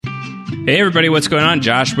Hey everybody, what's going on?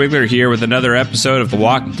 Josh Wigler here with another episode of the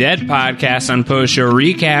Walking Dead podcast on Post Show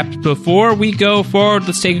Recaps. Before we go forward,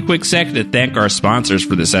 let's take a quick second to thank our sponsors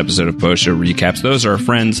for this episode of Post Show Recaps. Those are our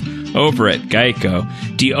friends over at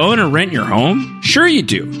Geico. Do you own or rent your home? Sure you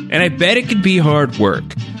do, and I bet it can be hard work.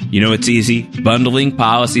 You know it's easy? Bundling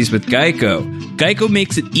policies with Geico. Geico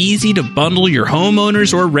makes it easy to bundle your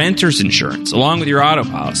homeowners or renters insurance along with your auto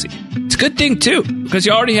policy. It's a good thing too, because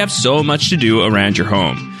you already have so much to do around your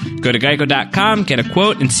home. Go to geico.com, get a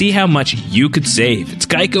quote, and see how much you could save. It's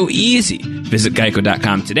Geico easy. Visit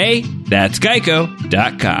geico.com today. That's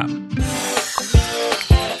geico.com.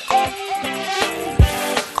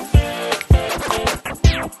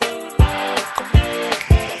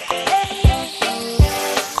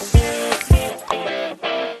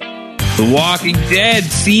 The Walking Dead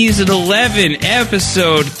Season 11,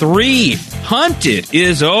 Episode 3, Hunted,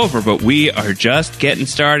 is over, but we are just getting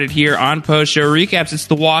started here on Post Show Recaps. It's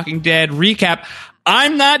the Walking Dead Recap.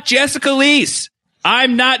 I'm not Jessica Leese.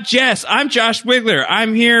 I'm not Jess. I'm Josh Wigler.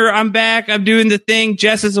 I'm here. I'm back. I'm doing the thing.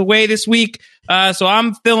 Jess is away this week, so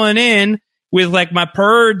I'm filling in with like my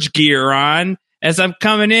purge gear on as I'm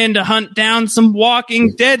coming in to hunt down some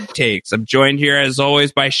Walking Dead takes. I'm joined here, as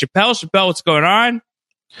always, by Chappelle. Chappelle, what's going on?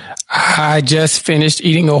 I just finished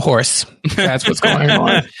eating a horse. That's what's going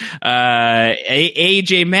on.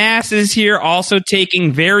 AJ Mass is here, also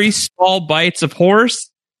taking very small bites of horse.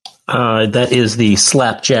 That is the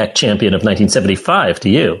Slapjack champion of 1975 to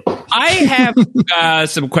you. I have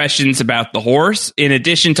some questions about the horse, in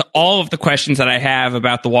addition to all of the questions that I have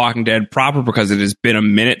about The Walking Dead proper, because it has been a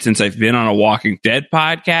minute since I've been on a Walking Dead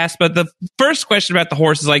podcast. But the first question about the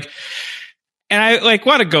horse is like, and I like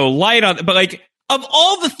want to go light on it, but like, of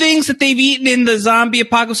all the things that they've eaten in the zombie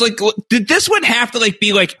apocalypse, like, did this one have to like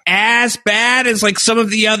be like as bad as like some of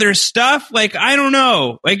the other stuff? Like, I don't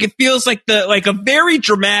know. Like, it feels like a very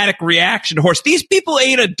dramatic reaction to horse. These people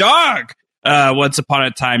ate a dog once upon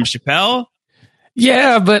a time, Chappelle.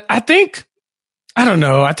 Yeah, but I don't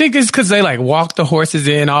know. I think it's because they like walk the horses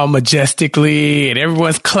in all majestically and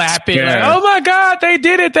everyone's clapping. Yeah. Like, oh my God, they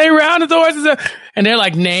did it. They rounded the horses up. And they're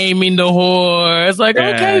like naming the horse. Like,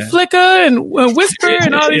 okay, Flicker and Whisper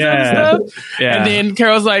and all these other stuff. Yeah. And then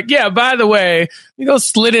Carol's like, yeah, by the way, you go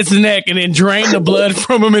slit its neck and then drain the blood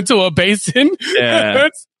from him into a basin. Yeah.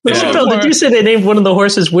 Chappelle, did you say they named one of the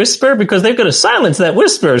horses Whisper? Because they've got to silence that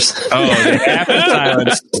Whispers. Oh, they have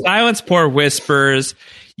to silence poor Whispers.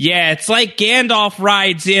 Yeah, it's like Gandalf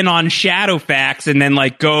rides in on Shadowfax and then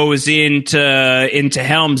like goes into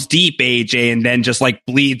Helm's Deep, AJ, and then just like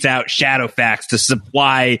bleeds out Shadowfax to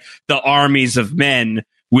supply the armies of men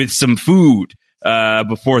with some food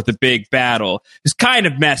before the big battle. It's kind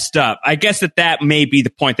of messed up. I guess that may be the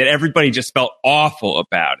point, that everybody just felt awful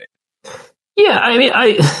about it. Yeah, I mean,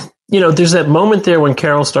 there's that moment there when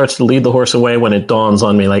Carol starts to lead the horse away when it dawns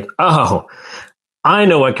on me like, oh, I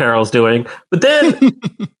know what Carol's doing. But then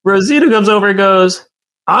Rosita comes over and goes,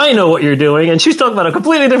 I know what you're doing. And she's talking about a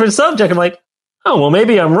completely different subject. I'm like, oh, well,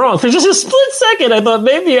 maybe I'm wrong. For just a split second, I thought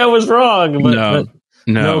maybe I was wrong. But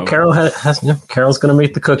no, Carol Carol's going to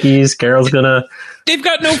make the cookies. Carol's going to... They've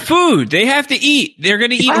got no food. They have to eat. They're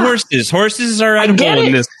going to eat horses. Horses are edible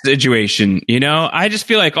in this situation. You know, I just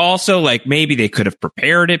feel like also like maybe they could have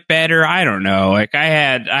prepared it better. I don't know. Like I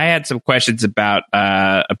had some questions about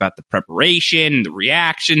the preparation, the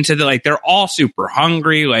reaction to they're all super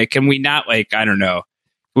hungry. Like, can we not I don't know.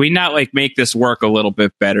 Can we not make this work a little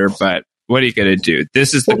bit better? But what are you going to do?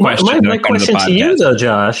 This is the question. My question to you though,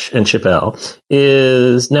 Josh and Chappelle,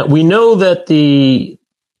 is now we know that the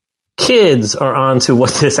kids are onto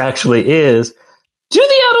what this actually is. Do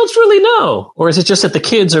the adults really know? Or is it just that the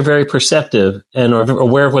kids are very perceptive and are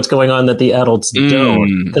aware of what's going on that the adults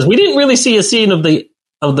don't? Because we didn't really see a scene of the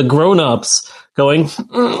grown-ups going, it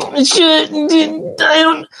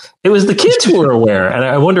was the kids who were aware. And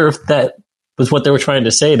I wonder if that was what they were trying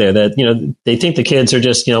to say there, that, they think the kids are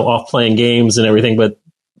just, off playing games and everything, but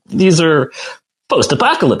these are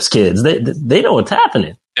post-apocalypse kids. They know what's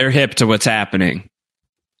happening. They're hip to what's happening.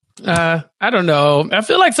 I don't know. I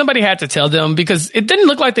feel like somebody had to tell them, because it didn't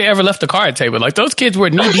look like they ever left the card table. Like those kids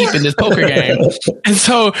were knee deep in this poker game. And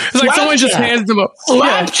so it's like someone just hands them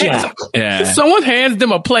someone hands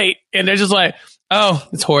them a plate and they're just like, oh,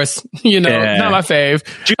 it's horse. Not my fave.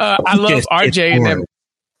 I love RJ in that.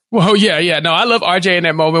 Well, yeah. No, I love RJ in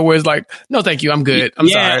that moment where it's like, no, thank you. I'm good. I'm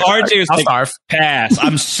sorry. RJ was like, pass.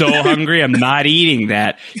 I'm so hungry. I'm not eating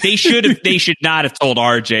that. They should not have told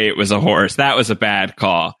RJ it was a horse. That was a bad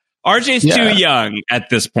call. RJ's too young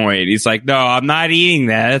at this point. He's like, no, I'm not eating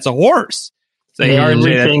that. It's a horse.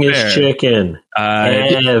 Everything is chicken.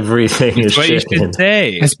 Everything is what chicken. You should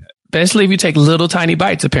say. Especially if you take little tiny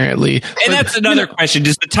bites, apparently. And that's another question.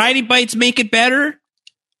 Does the tiny bites make it better?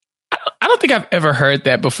 I don't think I've ever heard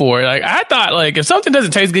that before. Like, I thought, like, if something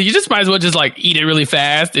doesn't taste good, you just might as well just, like, eat it really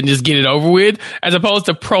fast and just get it over with, as opposed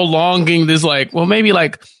to prolonging this, like, well, maybe,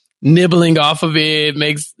 like, nibbling off of it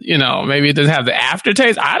makes, maybe it doesn't have the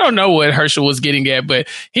aftertaste. I don't know what Herschel was getting at, but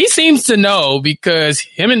he seems to know, because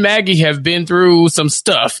him and Maggie have been through some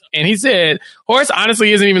stuff. And he said, Horace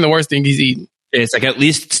honestly isn't even the worst thing he's eaten. It's like, at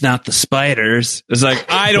least it's not the spiders. It's like,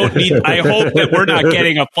 I hope that we're not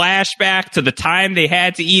getting a flashback to the time they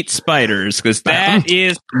had to eat spiders, because that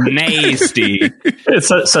is nasty.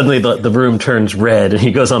 Suddenly the room turns red and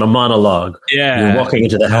he goes on a monologue. Yeah. You're walking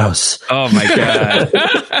into the house. Oh my God.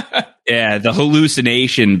 Yeah, the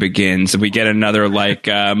hallucination begins. We get another like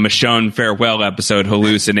Michonne farewell episode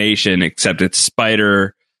hallucination, except it's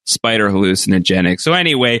spider hallucinogenic. So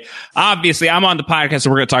anyway, obviously I'm on the podcast, so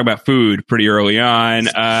we're going to talk about food pretty early on.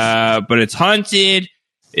 But it's Hunted.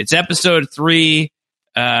 It's episode 3.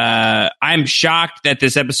 I'm shocked that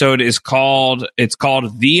this episode is called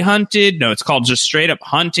The Hunted. No, it's called just straight up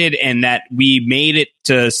Hunted, and that we made it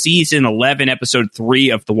to season 11, episode 3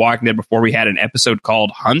 of The Walking Dead before we had an episode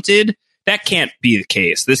called Hunted. That can't be the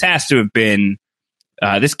case. This has to have been,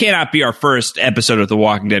 this cannot be our first episode of The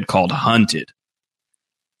Walking Dead called Hunted.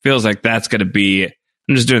 Feels like that's going to be,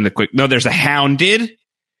 I'm just doing the quick, no, there's a Hounded.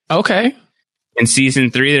 Okay. In season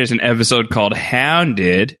 3, there's an episode called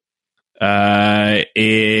Hounded. There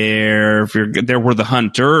were the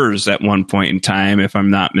Hunters at one point in time, if I'm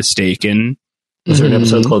not mistaken. Was there an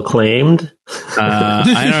episode called Claimed?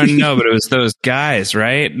 I don't know, but it was those guys,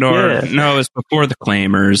 right? No, it was before the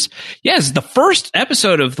Claimers. Yes, the first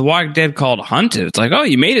episode of The Walking Dead called Hunted. It's like, oh,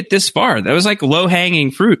 you made it this far. That was like low-hanging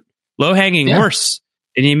fruit, low-hanging horse.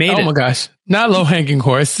 And you made it. Oh my gosh. Not low-hanging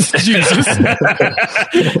horse. Jesus.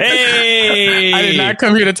 Hey! I did not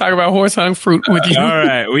come here to talk about horse-hung fruit with you. All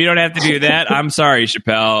right. We don't have to do that. I'm sorry,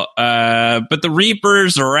 Chappelle. But the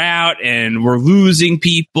Reapers are out, and we're losing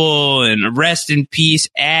people, and rest in peace,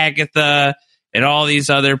 Agatha, and all these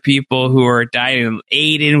other people who are dying.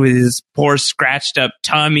 Aiden with his poor scratched up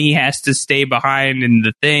tummy has to stay behind in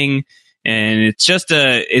the thing. And it's just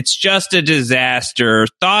a disaster.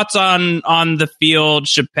 Thoughts on the field,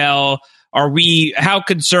 Chappelle? How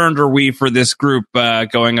concerned are we for this group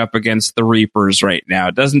going up against the Reapers right now?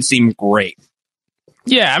 It doesn't seem great.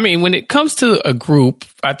 Yeah, I mean, when it comes to a group,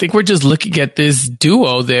 I think we're just looking at this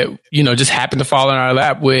duo that, just happened to fall in our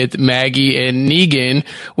lap with Maggie and Negan,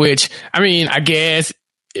 which, I mean, I guess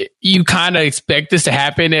you kind of expect this to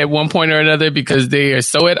happen at one point or another because they are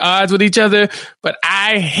so at odds with each other, but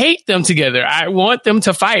I hate them together. I want them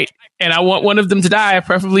to fight, and I want one of them to die,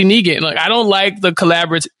 preferably Negan. Like, I don't like the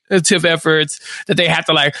collaborative efforts that they have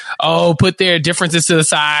to put their differences to the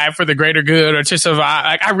side for the greater good or to survive.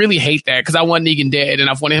 Like, I really hate that because I want Negan dead, and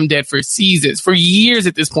I've wanted him dead for seasons, for years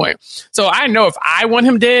at this point. So I know if I want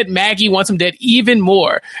him dead, Maggie wants him dead even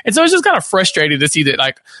more. And so it's just kind of frustrating to see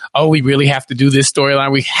that, we really have to do this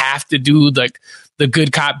storyline. We have to do the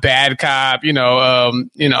good cop, bad cop,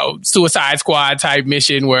 Suicide Squad type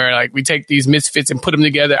mission where we take these misfits and put them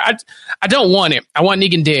together. I don't want it. I want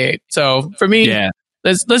Negan dead. So for me,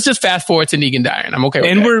 let's just fast forward to Negan dying. I'm okay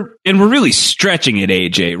with that. We're really stretching it,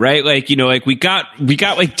 AJ, right? We got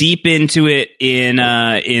deep into it in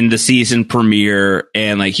the season premiere,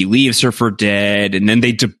 and he leaves her for dead, and then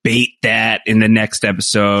they debate that in the next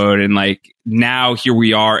episode, and now here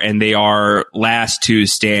we are, and they are last two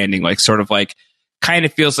standing, kind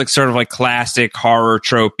of feels like classic horror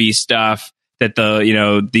tropey stuff that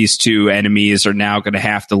these two enemies are now going to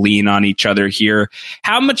have to lean on each other here.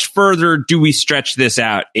 How much further do we stretch this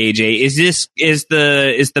out, AJ? Is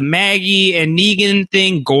the Maggie and Negan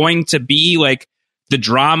thing going to be the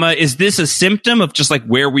drama? Is this a symptom of just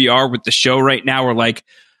where we are with the show right now? We're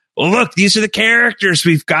well, look, these are the characters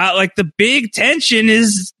we've got. The big tension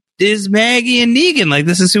is Maggie and Negan.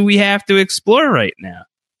 This is who we have to explore right now.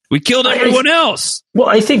 We killed everyone else. Well,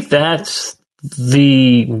 I think that's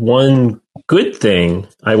the one good thing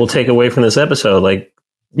I will take away from this episode.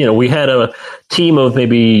 We had a team of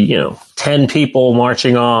maybe, 10 people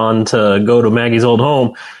marching on to go to Maggie's old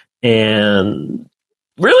home, and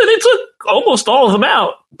really they took almost all of them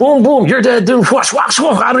out. Boom, boom, you're dead. Boom, whoosh, whoosh,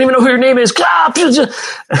 whoosh. I don't even know who your name is.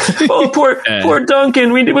 Oh, poor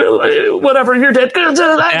Duncan. Whatever, you're dead. No.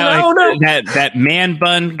 That man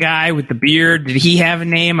bun guy with the beard, did he have a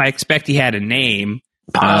name? I expect he had a name.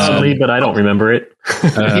 Possibly, but I don't remember it.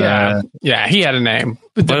 Yeah, he had a name.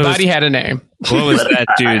 But the body had a name. What was that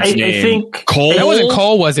dude's name? I think Cole. That wasn't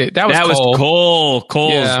Cole, was it? That was Cole.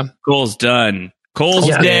 Cole's done. Cole's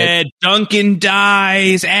dead. Duncan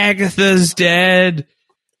dies. Agatha's dead.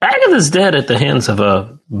 Agatha's dead at the hands of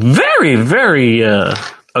a very, very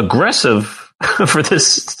aggressive for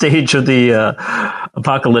this stage of the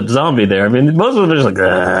apocalypse zombie there. I mean, most of them are just like,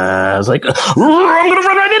 I was like, I'm going to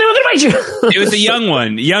run right into it, I'm going to bite you. It was a young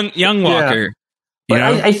one, young Walker. Yeah. But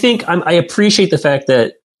I think I appreciate the fact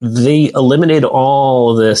that they eliminated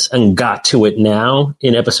all of this and got to it now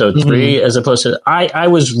in episode 3, as opposed to, I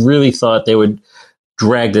was really thought they would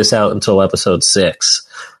drag this out until episode 6.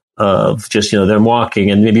 Of just, them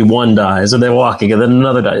walking and maybe one dies and they're walking and then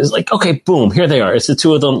another dies. It's like, okay, boom, here they are. It's the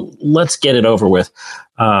two of them. Let's get it over with.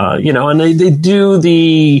 And they do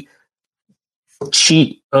the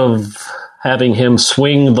cheat of having him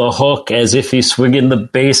swing the hook as if he's swinging the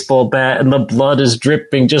baseball bat and the blood is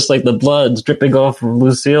dripping just like the blood's dripping off of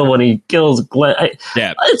Lucille when he kills Glenn.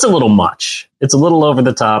 It's a little much. It's a little over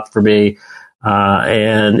the top for me.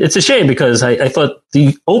 And it's a shame because I thought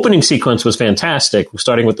the opening sequence was fantastic,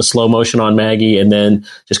 starting with the slow motion on Maggie and then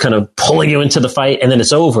just kind of pulling you into the fight and then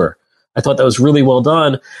it's over. I thought that was really well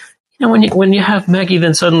done. When you have Maggie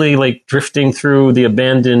then suddenly like drifting through the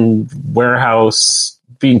abandoned warehouse,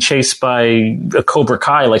 being chased by a Cobra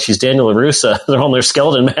Kai like she's Daniel LaRusso, they're on their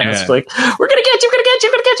skeleton masks, like, we're going to get you.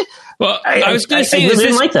 Well, I was going to say, I really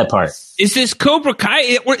didn't like that part. Is this Cobra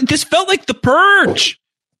Kai? This felt like The Purge.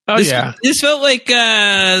 This felt like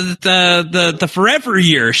the forever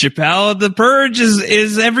year, Chappelle. The Purge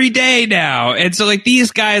is every day now, and so like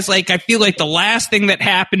these guys, like I feel like the last thing that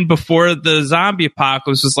happened before the zombie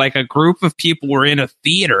apocalypse was like a group of people were in a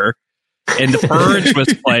theater, and The Purge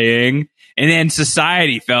was playing, and then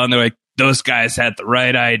society fell, and they're like, those guys had the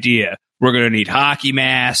right idea. We're gonna need hockey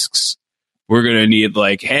masks. We're going to need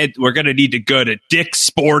we're going to need to go to Dick's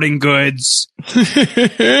Sporting Goods. They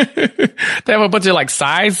have a bunch of like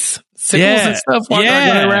size sickles and stuff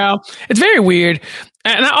running around. It's very weird.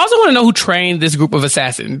 And I also want to know who trained this group of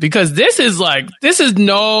assassins, because this is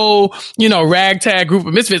no, ragtag group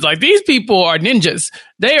of misfits. Like, these people are ninjas.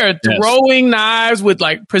 They are throwing knives with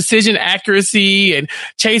like precision accuracy and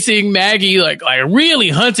chasing Maggie, like really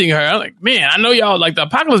hunting her. I'm like, man, I know y'all, like, the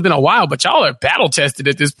apocalypse has been a while, but y'all are battle tested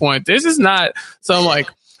at this point. This is not some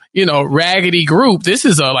raggedy group. This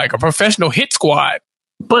is a professional hit squad.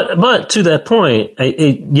 But to that point,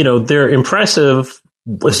 they're impressive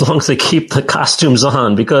as long as they keep the costumes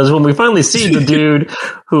on, because when we finally see the dude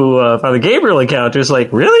who Father Gabriel encounters,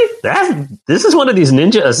 like, really? This is one of these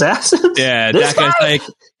ninja assassins? Yeah, that guy's like,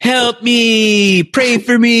 help me, pray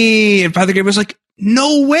for me. And Father Gabriel's like,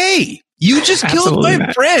 no way. You just killed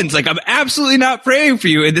my friends. Like, I'm absolutely not praying for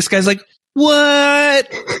you. And this guy's like,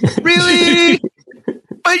 what? Really?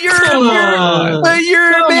 But you're a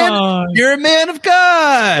man of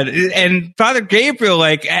God. And Father Gabriel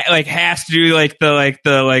has to do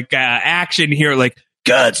the action here, like,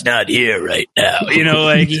 God's not here right now.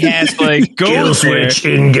 He has to go switch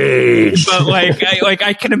engaged. But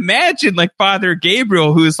I can imagine Father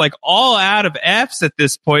Gabriel, who's all out of F's at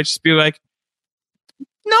this point, just be like,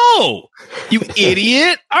 no, you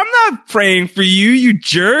idiot. I'm not praying for you, you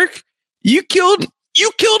jerk. You killed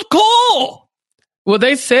Cole. Well,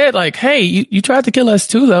 they said, hey, you tried to kill us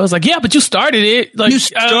too, though. I was like, yeah, but you started it. You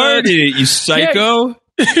started it, you psycho.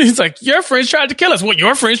 Yeah. He's like, your friends tried to kill us. Well,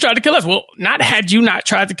 your friends tried to kill us. Well, not had you not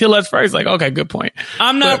tried to kill us first. Like, okay, good point.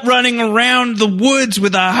 I'm not running around the woods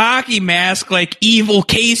with a hockey mask like evil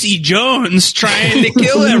Casey Jones trying to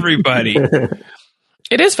kill everybody.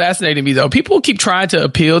 It is fascinating to me, though. People keep trying to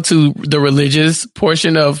appeal to the religious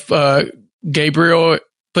portion of Gabriel,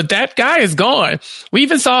 but that guy is gone. We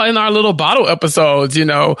even saw in our little bottle episodes,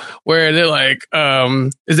 where they're like,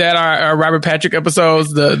 is that our Robert Patrick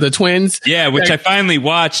episodes, the twins? Yeah, which I finally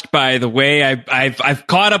watched, by the way. I've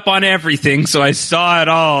caught up on everything, so I saw it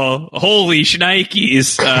all. Holy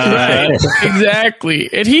shnikes. Right, exactly.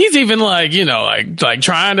 And he's even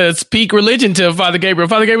trying to speak religion to Father Gabriel.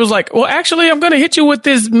 Father Gabriel's like, well, actually, I'm going to hit you with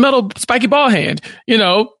this metal spiky ball hand.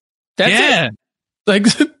 That's it.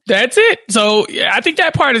 That's it. So yeah, I think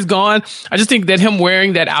that part is gone. I just think that him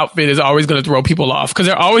wearing that outfit is always going to throw people off, because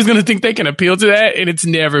they're always going to think they can appeal to that, and it's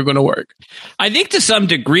never going to work. I think to some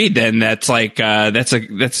degree, then that's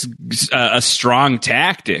a strong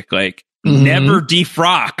tactic. Never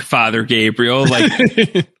defrock, Father Gabriel.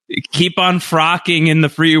 Keep on frocking in the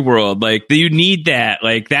free world. You need that.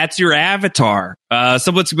 That's your avatar. Someone's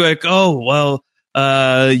going to be like, oh, well,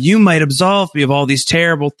 you might absolve me of all these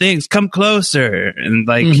terrible things. Come closer. And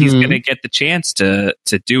he's going to get the chance to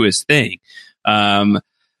do his thing.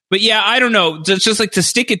 But yeah, I don't know. Just to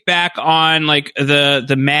stick it back on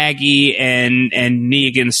the Maggie and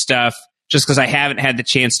Negan stuff, just because I haven't had the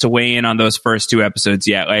chance to weigh in on those first 2 episodes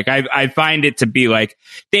yet. Like, I find it to be like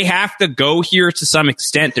they have to go here to some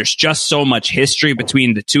extent. There's just so much history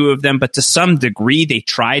between the two of them, but to some degree, they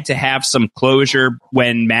tried to have some closure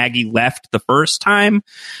when Maggie left the first time.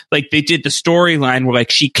 Like, they did the storyline where, like,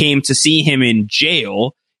 she came to see him in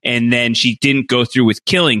jail, and then she didn't go through with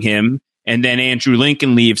killing him. And then Andrew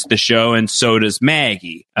Lincoln leaves the show, and so does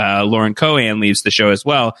Maggie. Lauren Cohan leaves the show as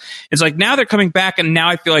well. It's like now they're coming back, and now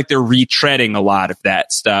I feel like they're retreading a lot of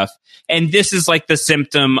that stuff. And this is like the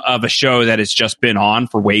symptom of a show that has just been on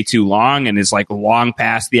for way too long and is like long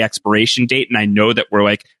past the expiration date. And I know that we're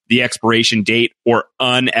like the expiration date or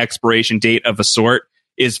un-expiration date of a sort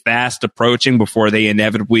is fast approaching before they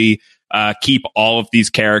inevitably keep all of these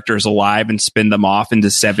characters alive and spin them off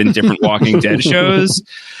into 7 different Walking Dead shows.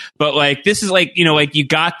 But like, this is like, you know, like you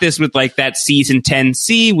got this with like that season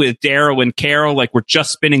 10C with Daryl and Carol. Like, we're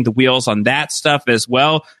just spinning the wheels on that stuff as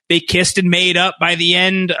well. They kissed and made up by the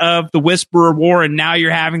end of the Whisperer War, and now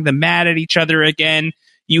you're having them mad at each other again.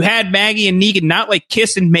 You had Maggie and Negan not like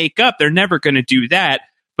kiss and make up. They're never going to do that.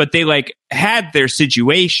 But they like had their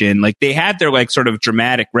situation, like they had their like sort of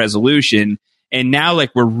dramatic resolution. And now,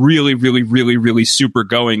 like, we're really, really, really, really super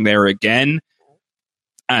going there again.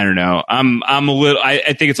 I don't know. I'm a little.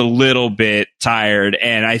 I think it's a little bit tired,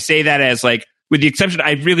 and I say that as like, with the exception,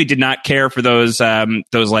 I really did not care for those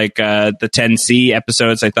like the 10C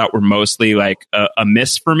episodes. I thought were mostly like a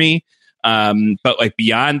miss for me. But like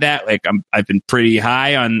beyond that, like I've been pretty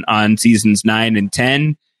high on seasons 9 and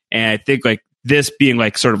 10, and I think like this being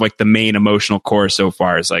like sort of like the main emotional core so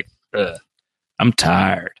far is like, I'm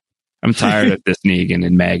tired. I'm tired of this Negan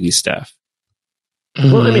and Maggie stuff.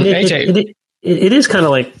 Well, I mean, it is kind of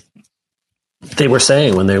like they were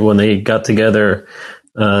saying when they got together.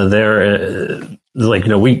 Like, you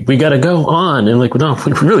know, we got to go on, and like, no,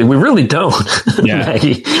 we really don't. Yeah.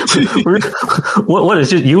 Maggie, what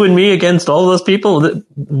is it? You and me against all those people?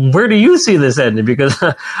 Where do you see this ending? Because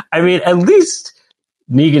I mean, at least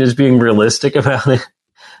Negan is being realistic about it.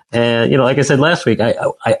 And you know, like I said last week,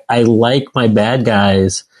 I like my bad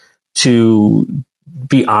guys to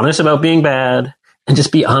be honest about being bad and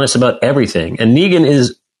just be honest about everything. And Negan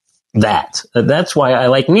is that. That's why I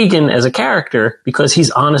like Negan as a character, because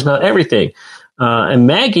he's honest about everything. And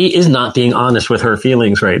Maggie is not being honest with her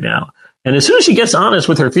feelings right now. And as soon as she gets honest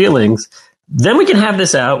with her feelings, then we can have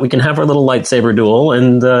this out. We can have our little lightsaber duel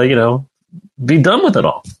and, you know, be done with it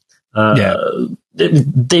all.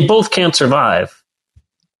 They both can't survive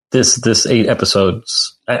this 8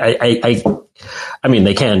 episodes. I mean,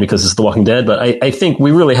 they can because it's The Walking Dead, but I think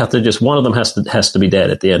we really have to one of them has to be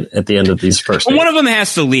dead at the end of these first. Well, one of them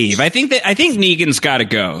has to leave. I think Negan's got to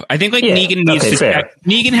go. I think Negan needs to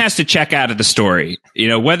Negan has to check out of the story. You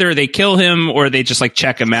know, whether they kill him or they just like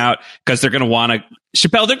check him out because they're going to want to.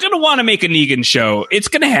 Chappelle, they're going to want to make a Negan show. It's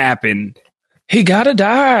going to happen. He gotta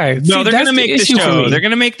die. No, they're going to make the show. They're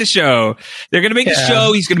going to make the show. They're going to make the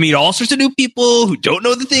show. He's going to meet all sorts of new people who don't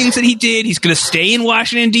know the things that he did. He's going to stay in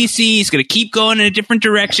Washington, D.C. He's going to keep going in a different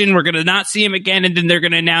direction. We're going to not see him again. And then they're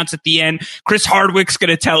going to announce at the end, Chris Hardwick's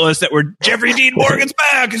going to tell us that Jeffrey Dean Morgan's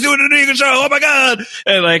back. He's doing a Negan show. Oh, my God.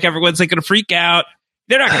 And like everyone's like going to freak out.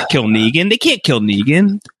 They're not going to kill Negan. They can't kill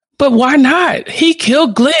Negan. But why not? He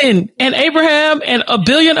killed Glenn and Abraham and a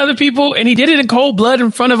billion other people, and he did it in cold blood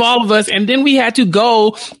in front of all of us. And then we had to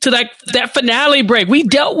go to like that finale break. We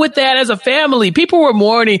dealt with that as a family. People were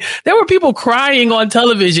mourning. There were people crying on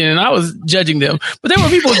television, and I was judging them. But there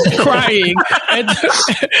were people crying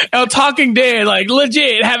and Talking Dead, like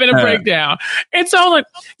legit having a breakdown. And so like,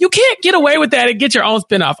 you can't get away with that and get your own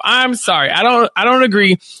spinoff. I'm sorry. I don't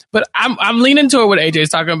agree, but I'm leaning toward what AJ is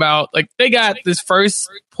talking about. Like, they got this first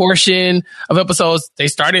portion of episodes. They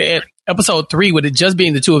started at episode 3 with it just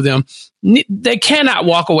being the two of them. They cannot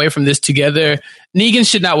walk away from this together. Negan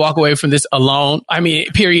should not walk away from this alone. I mean,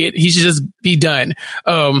 period. He should just be done.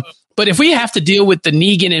 But if we have to deal with the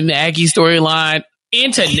Negan and Maggie storyline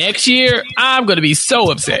into next year, I'm going to be so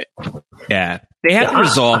upset. Yeah. They have to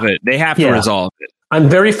resolve it. They have to resolve it. I'm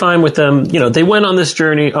very fine with them. You know, they went on this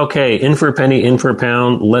journey. Okay, in for a penny, in for a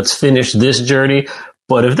pound. Let's finish this journey.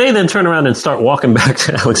 But if they then turn around and start walking back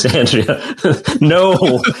to Alexandria,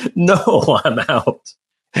 no, I'm out.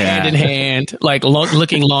 Hand in hand, like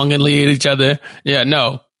looking longingly at each other. Yeah,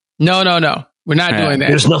 no. We're not doing that.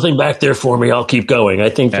 There's nothing back there for me. I'll keep going. I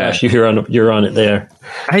think, Josh, you're on it there.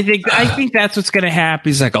 I think that's what's going to happen.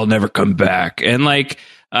 He's like, I'll never come back. And like,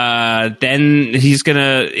 then he's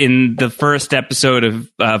gonna, in the first episode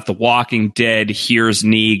of The Walking Dead, here's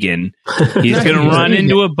Negan. He's gonna run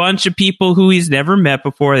into a bunch of people who he's never met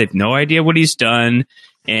before. They have no idea what he's done,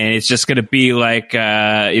 and it's just gonna be like,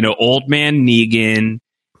 old man Negan,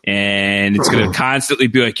 And it's going to constantly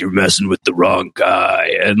be like, you're messing with the wrong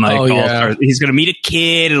guy. And like, he's going to meet a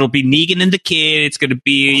kid. It'll be Negan and the kid. It's going to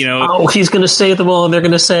be, he's going to save them all. And they're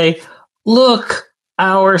going to say, look,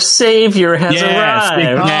 our savior has arrived.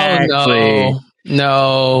 Exactly. Oh,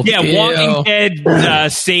 no. Yeah, Walking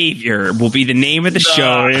Dead Savior will be the name of the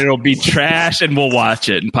show, and it'll be trash, and we'll watch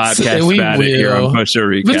it and podcast about it here on Post Show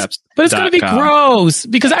Recaps. But it's going to be gross,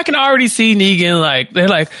 because I can already see Negan, like, they're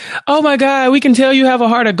like, oh my God, we can tell you have a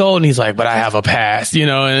heart of gold. And he's like, but I have a past, and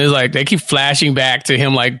it's like, they keep flashing back to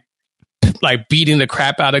him, like beating the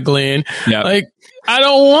crap out of Glenn. Yep. Like, I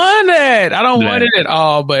don't want it. I don't want it at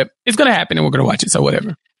all, but it's going to happen, and we're going to watch it, so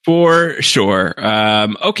whatever. For sure.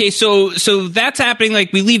 Okay, so that's happening.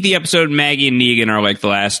 Like, we leave the episode, Maggie and Negan are like the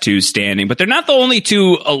last two standing, but they're not the only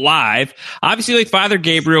two alive. Obviously, like Father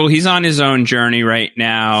Gabriel, he's on his own journey right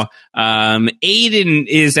now. Aiden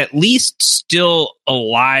is at least still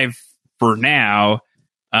alive for now.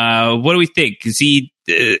 What do we think? Is he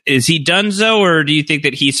donezo, or do you think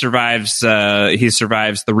that he survives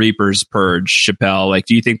the Reaper's purge, Chappelle? Like,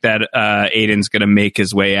 do you think that Aiden's going to make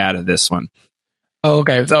his way out of this one?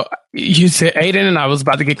 Okay, so you said Aiden, and I was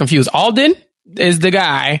about to get confused. Alden is the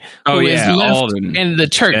guy who is left Alden. In the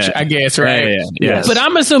church, I guess, right? Yes. But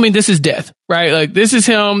I'm assuming this is death, right? Like, this is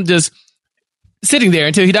him just sitting there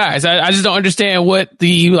until he dies. I just don't understand what's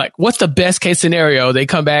the best case scenario? They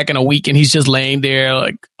come back in a week and he's just laying there,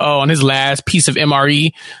 like, on his last piece of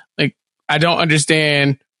MRE. Like, I don't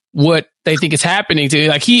understand what they think is happening to him.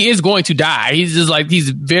 Like, he is going to die. He's just like,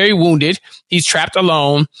 he's very wounded. He's trapped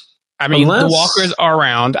alone. I mean, the walkers are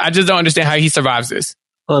around. I just don't understand how he survives this.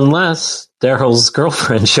 Unless Daryl's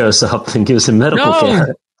girlfriend shows up and gives him medical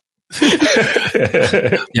care.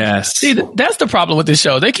 Yes. See, that's the problem with this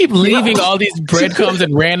show. They keep leaving all these breadcrumbs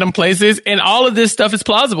in random places, and all of this stuff is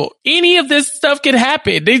plausible. Any of this stuff could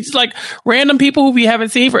happen. They just like random people who we haven't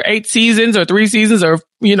seen for 8 seasons or 3 seasons or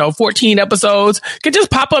 14 episodes could just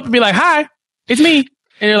pop up and be like, "Hi, it's me."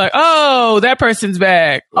 And you're like, oh, that person's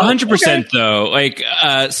back. 100% though. Like,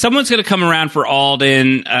 someone's going to come around for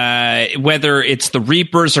Alden, whether it's the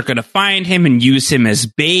Reapers are going to find him and use him as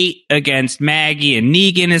bait against Maggie and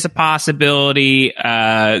Negan is a possibility.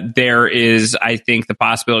 There is, I think, the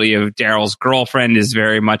possibility of Daryl's girlfriend is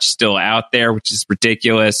very much still out there, which is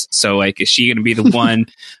ridiculous. So, like, is she going to be the one?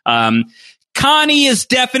 Connie is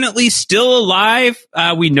definitely still alive.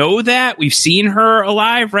 We know that. We've seen her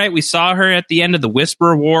alive, right? We saw her at the end of the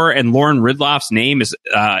Whisperer War, and Lauren Ridloff's name is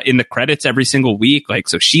in the credits every single week. Like,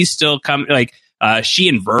 so she's still coming. Like, she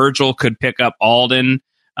and Virgil could pick up Alden.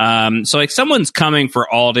 So, like, someone's coming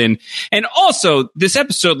for Alden. And also, this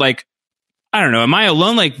episode, like, I don't know, am I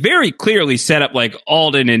alone? Like, very clearly set up, like,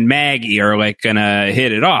 Alden and Maggie are, like, gonna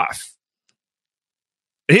hit it off.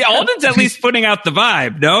 Alden's at least putting out the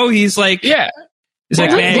vibe. No, he's like, yeah. He's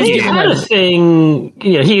like, man, he had a thing.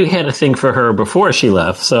 Yeah, he had a thing for her before she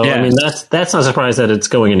left. So I mean, that's not surprised that it's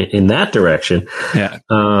going in that direction. Yeah.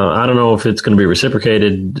 I don't know if it's going to be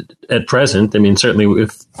reciprocated at present. I mean, certainly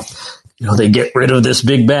if they get rid of this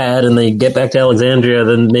big bad and they get back to Alexandria,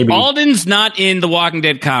 then maybe Alden's not in the Walking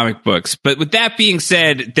Dead comic books. But with that being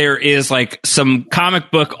said, there is like some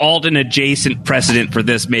comic book Alden adjacent precedent for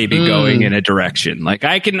this maybe going in a direction. Like,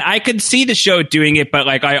 I could see the show doing it, but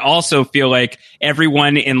like, I also feel like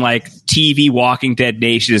everyone in like TV Walking Dead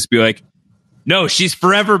Nation is be like, no, she's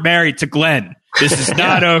forever married to Glenn. This is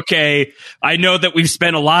not okay. I know that we've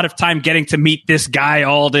spent a lot of time getting to meet this guy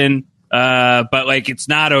Alden. But like, it's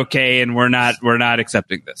not okay, and we're not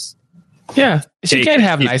accepting this. Yeah, she can't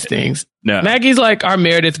have nice things. No. Maggie's like our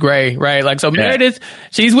Meredith Grey, right? Like, so Meredith,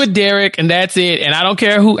 she's with Derek, and that's it. And I don't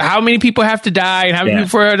care how many people have to die and how many people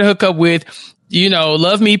for her to hook up with.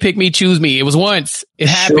 Love me, pick me, choose me. It was once. It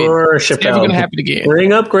happened. Sure, it's never going to happen again.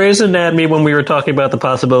 Bring up Grey's Anatomy when we were talking about the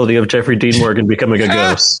possibility of Jeffrey Dean Morgan becoming a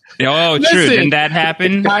ghost. Oh, true. Didn't that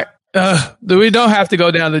happen? We don't have to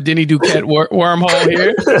go down the Denny Duquette wormhole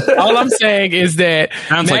here. All I'm saying is that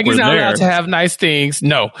Maggie's not allowed to have nice things.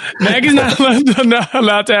 No, Maggie's not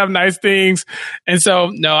allowed to have nice things. And so,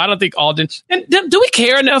 no, I don't think Alden. And do we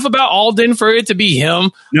care enough about Alden for it to be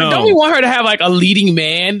him? No. Like, don't we want her to have like a leading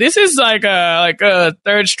man? This is like a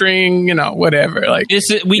third string, whatever. Like,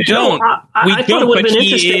 we don't. I thought it would have been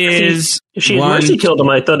interesting. If she had mercy killed him,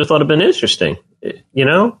 I thought it would have been interesting.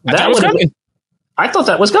 I thought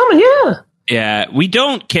that was coming, yeah. Yeah, we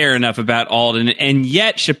don't care enough about Alden, and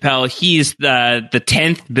yet, Chappelle, he's the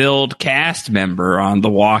 10th build cast member on The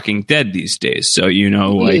Walking Dead these days. So,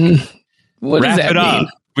 what wrap does that it up. mean?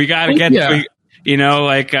 We got to get,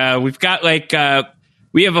 we've got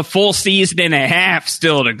we have a full season and a half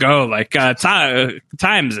still to go. Like,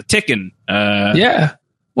 time's a ticking. Yeah.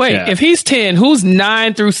 Wait, if he's 10, who's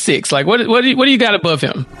 9 through 6? Like, what do you got above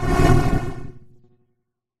him?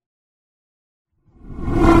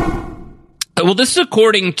 Well, this is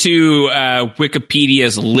according to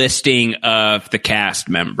Wikipedia's listing of the cast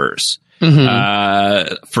members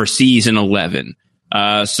for season 11.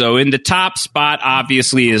 So in the top spot,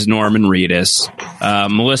 obviously, is Norman Reedus.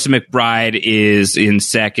 Melissa McBride is in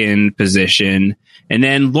second position. And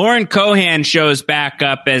then Lauren Cohan shows back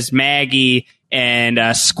up as Maggie and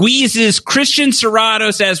squeezes Christian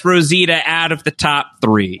Serratos as Rosita out of the top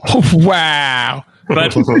 3. Wow.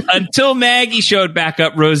 But until Maggie showed back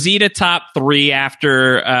up, Rosita top 3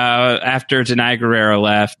 after Denai Guerrero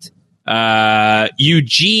left.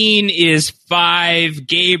 Eugene is 5,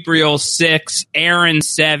 Gabriel 6, Aaron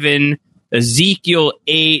 7, Ezekiel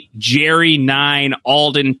 8, Jerry 9,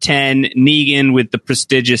 Alden 10, Negan with the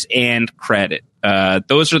prestigious and credit.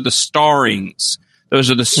 Those are the starrings. Those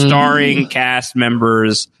are the starring cast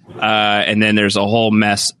members. And then there's a whole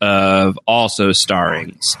mess of also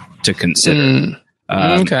starrings to consider.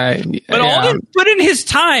 Okay. But Alden put in his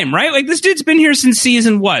time, right? Like, this dude's been here since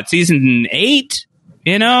season 8,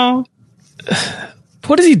 you know?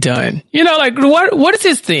 What has he done? You know, like, what is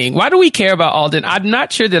his thing? Why do we care about Alden? I'm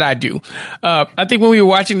not sure that I do. I think when we were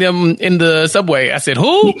watching them in the subway, I said,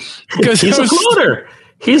 who? Because he's a floater.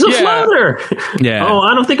 He's a floater. Yeah. Oh,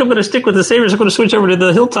 I don't think I'm going to stick with the Sabres. I'm going to switch over to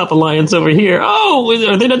the Hilltop Alliance over here. Oh,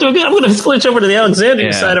 are they not doing good? I'm going to switch over to the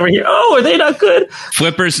Alexandria side over here. Oh, are they not good?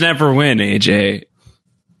 Flippers never win, AJ.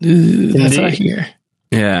 That's what I hear.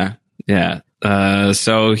 Yeah.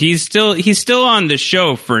 So he's still on the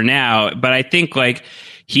show for now, but I think like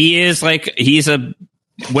he's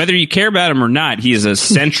whether you care about him or not, he is a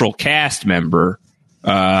central cast member.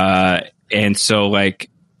 And so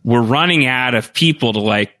like we're running out of people to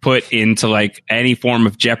like put into like any form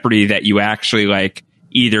of Jeopardy that you actually like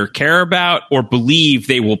either care about or believe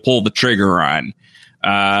they will pull the trigger on.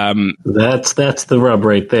 That's the rub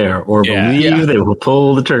right there. Or believe they will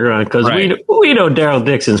pull the trigger on, because we know Daryl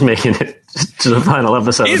Dixon's making it to the final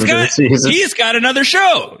episode of the season. He's got another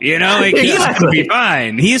show, you know, like he's gonna be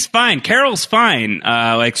fine. He's fine. Carol's fine.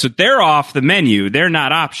 So they're off the menu. They're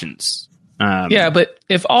not options. But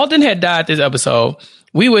if Alden had died this episode,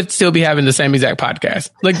 we would still be having the same exact podcast.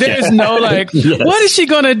 Like, there's no like, what is she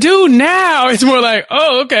going to do now? It's more like,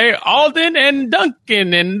 oh, okay, Alden and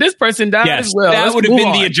Duncan and this person died as well. That would have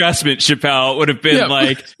been the adjustment, Chappelle. It would have been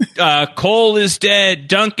like, Cole is dead,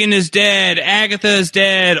 Duncan is dead, Agatha is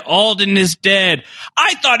dead, Alden is dead.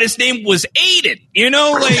 I thought his name was Aiden, you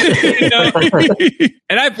know, like, you know?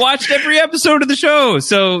 And I've watched every episode of the show.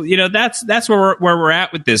 So, you know, that's where we're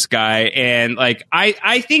at with this guy. And like,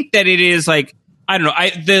 I think that it is like, I don't know.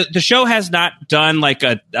 The show has not done like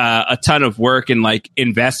a ton of work in like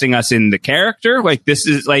investing us in the character. Like, this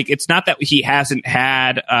is like, it's not that he hasn't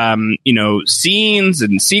had, scenes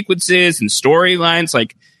and sequences and storylines.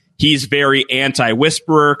 Like, he's very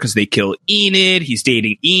anti-Whisperer because they kill Enid. He's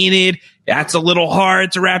dating Enid. That's a little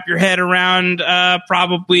hard to wrap your head around.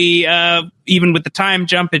 Probably, even with the time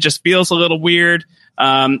jump, it just feels a little weird.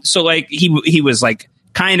 So like he was like,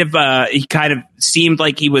 he kind of seemed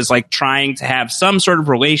like he was like trying to have some sort of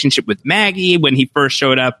relationship with Maggie when he first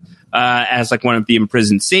showed up as like one of the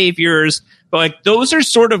imprisoned saviors. But like those are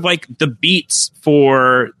sort of like the beats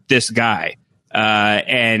for this guy.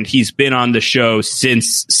 And he's been on the show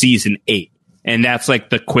since season 8. And that's like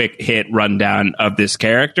the quick hit rundown of this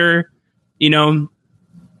character. You know,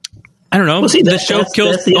 I don't know. Well, see, the show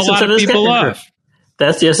kills a lot of people off.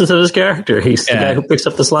 That's the essence of his character. He's the guy who picks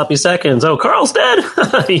up the sloppy seconds. Oh, Carl's dead.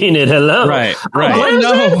 Enid, hello. Right.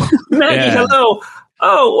 Oh, no. Maggie, hello.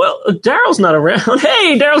 Oh, well, Daryl's not around.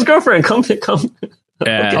 Hey, Daryl's girlfriend, come.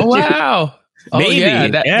 Yeah. Oh, wow. Maybe.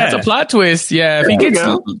 That's a plot twist. Yeah, if he gets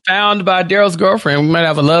found by Daryl's girlfriend, we might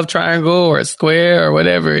have a love triangle or a square or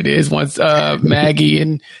whatever it is once Maggie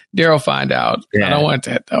and Daryl find out. Yeah. I don't want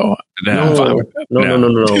that, though. No.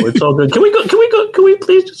 It's all good. Can we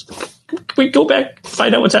please just... Can we go back,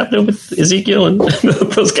 find out what's happening with Ezekiel and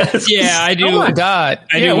those guys? Yeah, I do. Oh my God!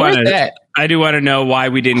 I do want to know why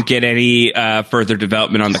we didn't get any further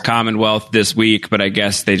development on the Commonwealth this week, but I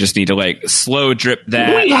guess they just need to like slow drip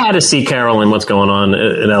that. We had to see Carol and what's going on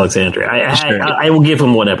in Alexandria. I will give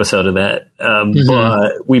him one episode of that,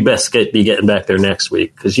 but we best be getting back there next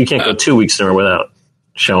week, because you can't go 2 weeks somewhere without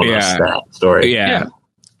showing us that story. Yeah.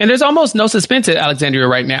 And there's almost no suspense at Alexandria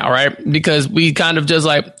right now, right? Because we kind of just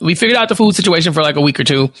like, we figured out the food situation for like a week or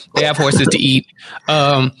two. They have horses to eat.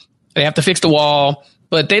 They have to fix the wall,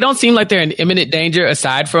 but they don't seem like they're in imminent danger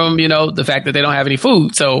aside from, the fact that they don't have any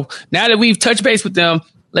food. So now that we've touched base with them,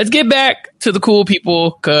 let's get back to the cool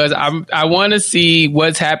people, because I want to see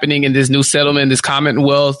what's happening in this new settlement, this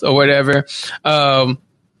Commonwealth or whatever. And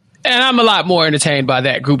I'm a lot more entertained by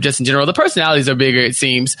that group just in general. The personalities are bigger, it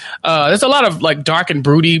seems. There's a lot of like dark and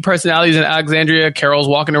broody personalities in Alexandria. Carol's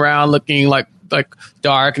walking around looking like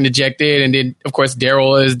dark and dejected, and then of course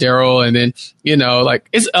Daryl is Daryl, and then like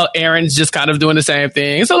it's Aaron's just kind of doing the same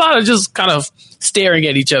thing. It's a lot of just kind of staring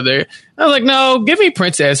at each other. I was like, no, give me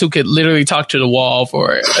Princess, who could literally talk to the wall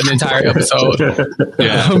for an entire episode.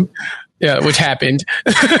 Yeah, which happened.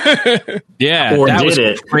 Yeah, or that did was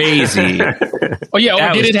it? Crazy. Oh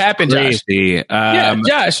yeah, or did it happen, crazy. Josh? Yeah,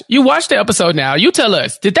 Josh, you watched the episode now. You tell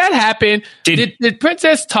us, did that happen? Did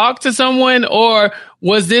Princess talk to someone, or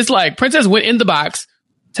was this like Princess went in the box,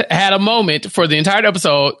 had a moment for the entire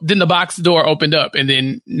episode, then the box door opened up, and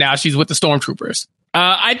then now she's with the stormtroopers?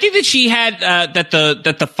 I think that she had that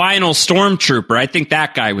the final stormtrooper. I think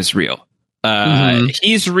that guy was real.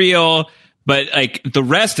 He's real. But like the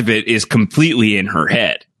rest of it is completely in her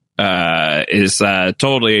head. Is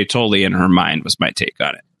totally in her mind. Was my take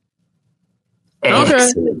on it.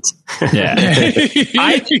 Excellent. Yeah,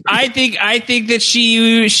 I think that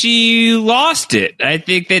she lost it. I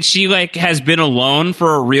think that she like has been alone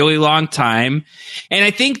for a really long time, and I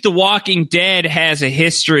think The Walking Dead has a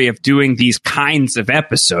history of doing these kinds of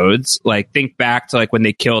episodes. Like think back to like when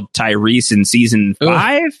they killed Tyrese in season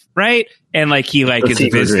 5, right? And like he like is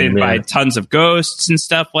visited by tons of ghosts and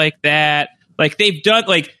stuff like that. Like they've done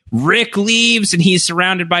like Rick leaves and he's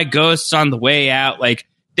surrounded by ghosts on the way out. Like.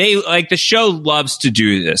 They like the show loves to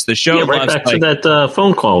do this. The show right loves back to that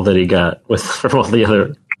phone call that he got from all the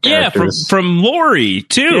other characters. from Lori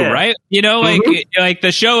too, right? Like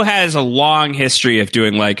the show has a long history of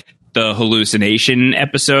doing like the hallucination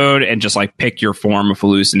episode and just like pick your form of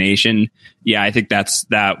hallucination. Yeah, I think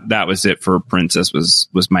that was it for Princess. Was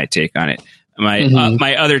my take on it.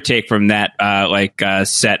 My other take from that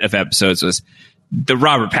set of episodes was the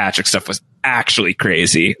Robert Patrick stuff was actually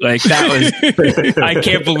crazy. Like that was, I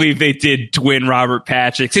can't believe they did twin Robert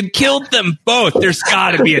Patricks and killed them both. There's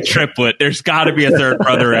got to be a triplet. There's got to be a third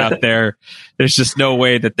brother out there. There's just no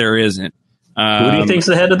way that there isn't. Who do you think's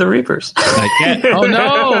the head of the Reapers? Oh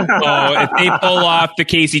no! Oh, if they pull off the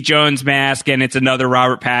Casey Jones mask and it's another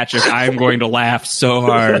Robert Patrick, I'm going to laugh so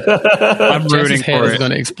hard. I'm rooting for it. It's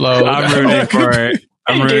going to explode. I'm rooting for it.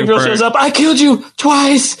 Gabriel shows up. I killed you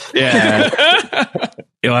twice. Yeah.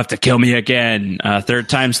 You'll have to kill me again. Third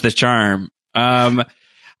time's the charm. I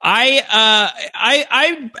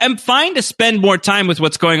am fine to spend more time with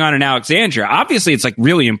what's going on in Alexandria. Obviously, it's like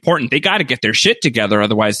really important. They got to get their shit together.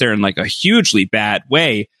 Otherwise, they're in like a hugely bad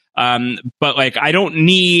way. But like, I don't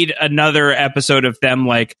need another episode of them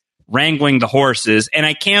like wrangling the horses. And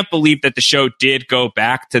I can't believe that the show did go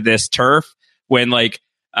back to this turf when like,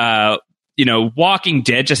 Walking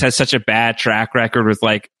Dead just has such a bad track record with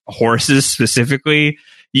like horses specifically.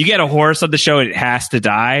 You get a horse on the show and it has to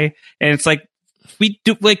die. And it's like, we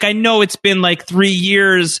do like, I know it's been like 3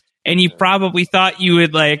 years and you probably thought you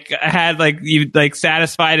would like had like you like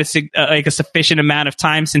satisfied a sufficient amount of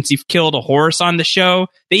time since you've killed a horse on the show.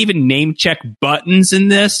 They even name check Buttons in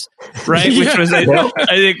this, right? Which was I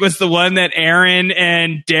think was the one that Aaron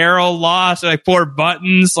and Daryl lost. Like poor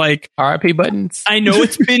Buttons, like R.I.P. Buttons. I know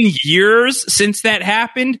it's been years since that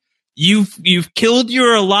happened. You've killed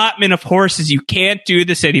your allotment of horses. You can't do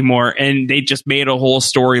this anymore. And they just made a whole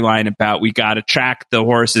storyline about we got to track the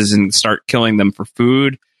horses and start killing them for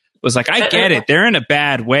food. It was like, I get it. They're in a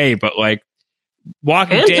bad way, but like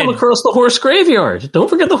Walking Dead. And come across the horse graveyard. Don't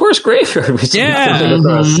forget the horse graveyard. Which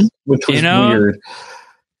was weird.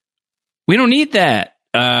 We don't need that.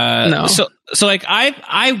 No. So like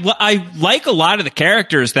I like a lot of the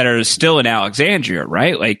characters that are still in Alexandria,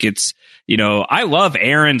 right? Like it's, I love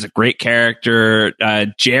Aaron's a great character.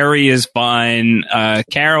 Jerry is fun.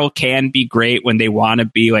 Carol can be great when they want to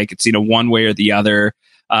be, like it's, one way or the other.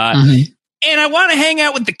 And I want to hang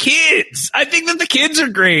out with the kids. I think that the kids are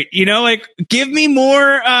great. Like give me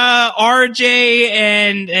more RJ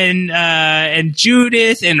and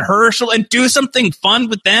Judith and Herschel and do something fun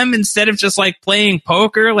with them instead of just like playing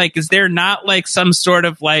poker. Like, is there not like some sort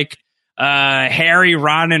of like Harry,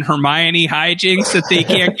 Ron, and Hermione hijinks that they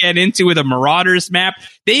can't get into with a Marauders map?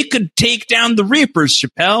 They could take down the Reapers,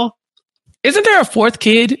 Chappelle. Isn't there a fourth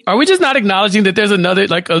kid? Are we just not acknowledging that there's another,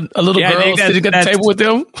 like a little girl sitting at the table with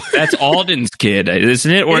them? That's Alden's kid,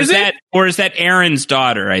 isn't it? Or is that Aaron's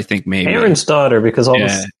daughter? I think maybe Aaron's daughter, because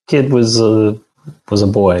Alden's kid was a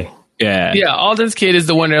boy. Yeah. Alden's kid is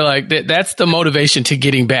the one they're like that's the motivation to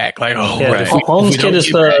getting back. Like, right. Alden's kid is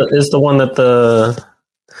the one that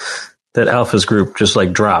that Alpha's group just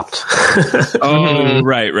like dropped. Oh,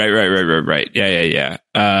 right. Yeah.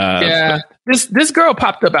 This girl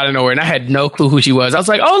popped up out of nowhere, and I had no clue who she was. I was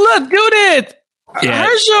like, "Oh, look, Judith,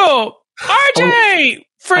 Herschel, RJ,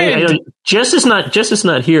 friend." Jess is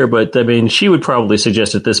not here, but I mean, she would probably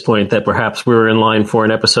suggest at this point that perhaps we were in line for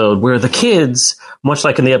an episode where the kids, much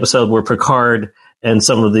like in the episode where Picard and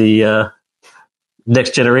some of the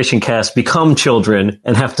Next Generation cast become children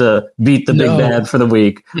and have to beat the big bad for the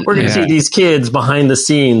week. We're going to see these kids behind the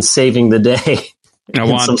scenes saving the day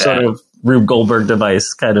in some sort of Rube Goldberg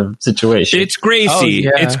device kind of situation. It's Gracie. Oh,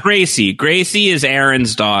 yeah. It's Gracie. Gracie is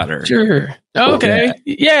Aaron's daughter. Sure. Okay.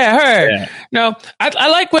 Yeah, her. Yeah. No, I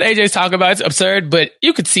like what AJ's talking about. It's absurd, but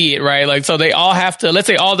you could see it, right? Like, so they all have to, let's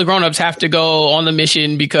say all the grown-ups have to go on the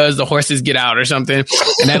mission because the horses get out or something.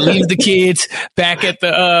 And that leaves the kids back at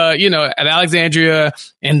the, at Alexandria,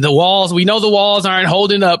 and the walls, we know the walls aren't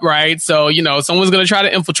holding up, right? So, someone's going to try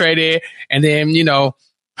to infiltrate it. And then,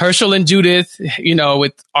 Herschel and Judith,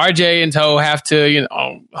 with RJ in tow, have to,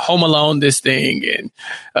 home alone this thing and,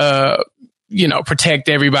 protect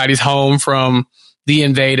everybody's home from the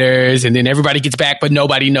invaders. And then everybody gets back, but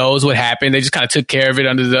nobody knows what happened. They just kind of took care of it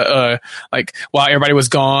under the, while everybody was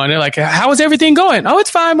gone. They're like, how is everything going? Oh, it's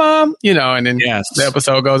fine, Mom. And then the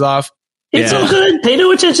episode goes off. It's all good. Pay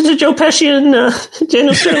no attention to Joe Pesci and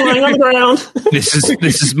Daniel Stern lying on the ground.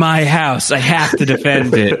 This is my house. I have to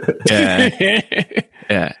defend it.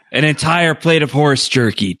 Yeah. An entire plate of horse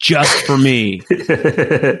jerky just for me.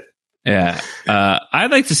 Yeah.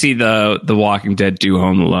 I'd like to see the Walking Dead do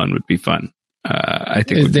Home Alone. Would be fun. I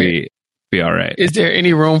think would be all right. Is there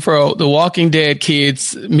any room for the Walking Dead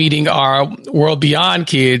kids meeting our World Beyond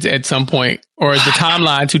kids at some point? Or is the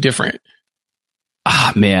timeline too different?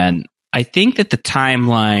 Man. I think that the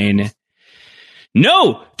timeline has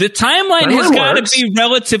got to be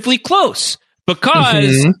relatively close.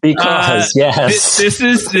 Because yes, this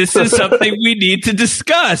is something we need to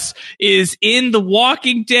discuss. Is in the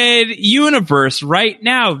Walking Dead universe right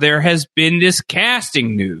now, there has been this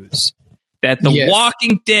casting news that the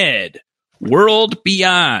Walking Dead World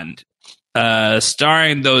Beyond,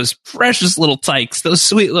 starring those precious little tykes, those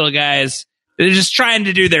sweet little guys, they're just trying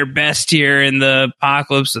to do their best here in the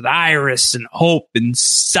apocalypse with Iris and Hope and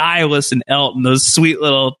Silas and Elton, those sweet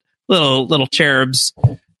little cherubs.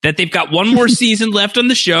 That they've got one more season left on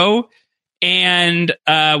the show, and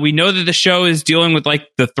we know that the show is dealing with like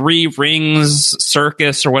the Three Rings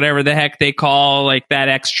Circus or whatever the heck they call like that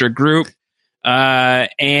extra group,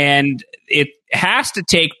 and it has to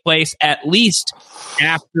take place at least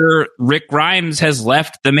after Rick Grimes has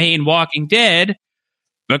left the main Walking Dead,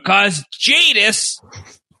 because Jadis,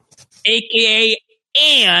 aka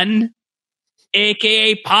Anne,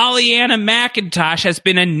 a.k.a. Pollyanna McIntosh, has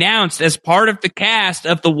been announced as part of the cast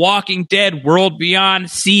of The Walking Dead World Beyond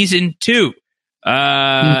Season 2. They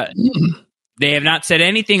have not said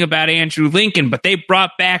anything about Andrew Lincoln, but they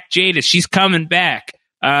brought back Jadis. She's coming back.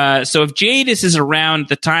 So if Jadis is around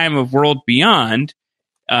the time of World Beyond,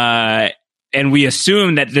 and we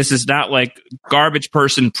assume that this is not like Garbage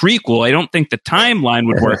Person prequel, I don't think the timeline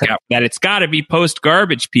would work out for that. It's got to be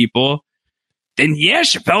post-Garbage People. Then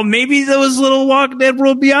Chappelle, maybe those little Walking Dead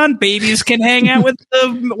World Beyond babies can hang out with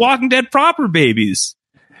the Walking Dead proper babies.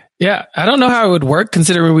 Yeah, I don't know how it would work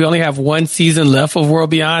considering we only have one season left of World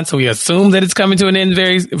Beyond, so we assume that it's coming to an end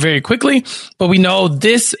very, very quickly. But we know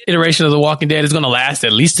this iteration of The Walking Dead is going to last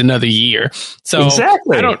at least another year. So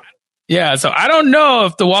exactly. I don't know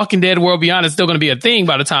if The Walking Dead World Beyond is still going to be a thing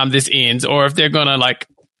by the time this ends, or if they're going to like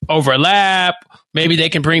overlap. Maybe they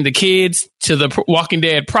can bring the kids to the Walking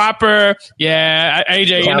Dead proper. Yeah,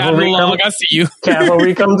 AJ, you're not long. I see you.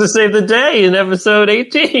 Cavalry comes to save the day in episode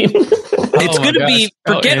 18. It's going to be,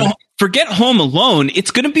 forget Home Alone.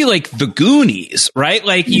 It's going to be like The Goonies, right?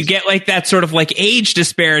 Like you get like that sort of like age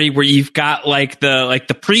disparity where you've got like the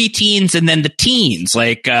preteens and then the teens.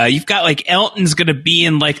 Like you've got like Elton's going to be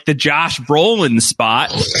in like the Josh Brolin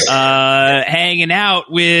spot, hanging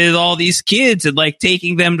out with all these kids and like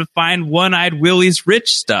taking them to find One-Eyed Willie's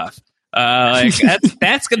rich stuff. Like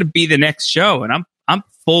that's going to be the next show, and I'm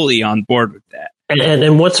fully on board with that.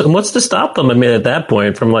 And what's to stop them? I mean, at that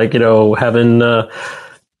point, from like having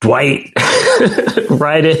Dwight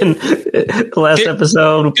right in the last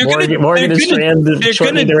episode, Morgan and Strand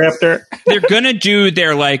shortly thereafter. They're gonna do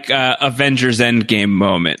their like Avengers Endgame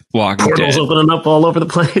moment. Walking Portals Dead. Opening up all over the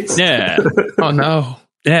place. Yeah. Oh no.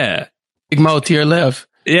 Yeah. Big Mo to your left.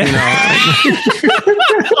 Yeah.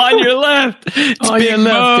 On your left. It's on your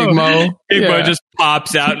left, Big Mo. Big Mo just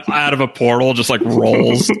pops out of a portal, just like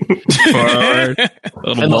rolls forward.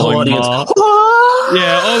 And the whole audience.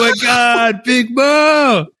 Yeah. Oh my God, Big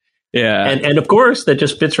Mo. Yeah. And of course, that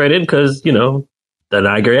just fits right in because, you know, the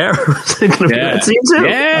Niagara Arrow is going to be that scene too.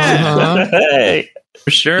 Yeah. Hey,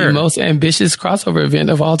 for sure. The most ambitious crossover event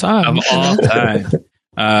of all time. Of all time.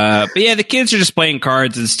 But yeah, the kids are just playing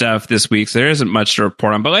cards and stuff this week, so there isn't much to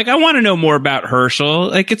report on. But like, I want to know more about Herschel.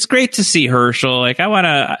 Like, it's great to see Herschel. Like,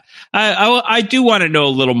 I do want to know a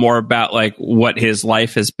little more about like what his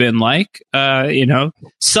life has been like. You know,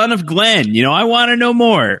 son of Glenn. You know, I want to know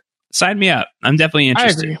more. Sign me up. I'm definitely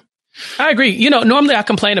interested. I agree. You know, normally I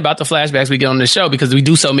complain about the flashbacks we get on the show because we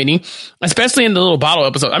do so many, especially in the little bottle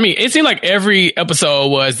episode. I mean, it seemed like every episode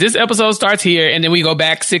was this episode starts here and then we go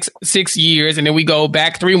back six years and then we go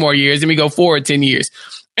back 3 more years and we go forward 10 years.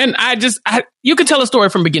 And you can tell a story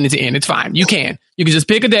from beginning to end. It's fine. You can just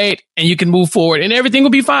pick a date and you can move forward and everything will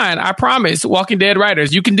be fine. I promise. Walking Dead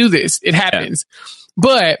writers, you can do this. It happens. Yeah.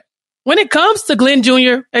 But when it comes to Glenn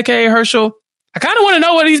Jr., aka Herschel, I kind of want to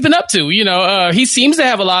know what he's been up to. You know, he seems to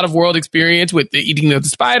have a lot of world experience with the eating of the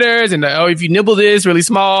spiders and if you nibble this really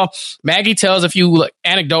small. Maggie tells a few like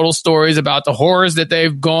anecdotal stories about the horrors that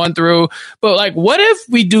they've gone through. But like, what if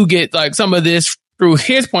we do get like some of this through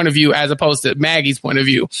his point of view as opposed to Maggie's point of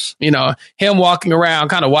view? You know, him walking around,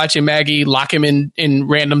 kind of watching Maggie lock him in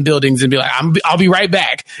random buildings and be like, I'll be right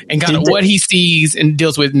back, and kind of what he sees and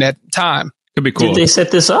deals with in that time. Could be cool. Did they set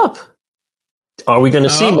this up? Are we going to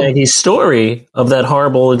see Maggie's story of that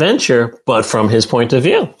horrible adventure, but from his point of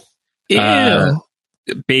view? Yeah.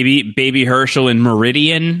 Baby Herschel in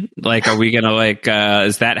Meridian. Like, are we going to like,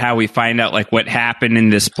 is that how we find out like what happened in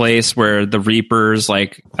this place where the Reapers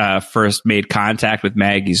like first made contact with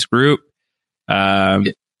Maggie's group?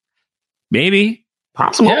 Maybe.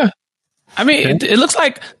 Possible. Yeah. I mean, it looks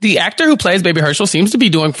like the actor who plays Baby Herschel seems to be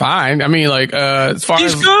doing fine. I mean, like, as far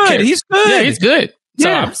as... He's good. Yeah, he's good.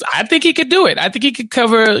 Yeah. So I think he could do it. I think he could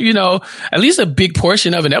cover, you know, at least a big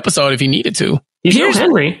portion of an episode if he needed to. He's no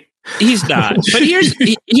Henry. He's not. But here's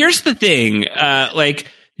the thing. Like,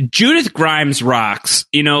 Judith Grimes rocks.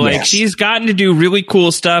 You know, like, she's gotten to do really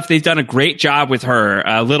cool stuff. They've done a great job with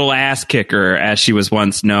her. Little ass kicker, as she was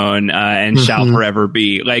once known, and shall forever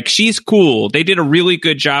be. Like, she's cool. They did a really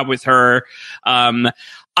good job with her.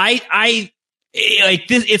 Like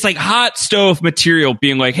this, it's like hot stove material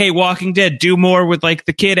being like, hey, Walking Dead, do more with like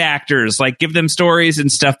the kid actors, like give them stories and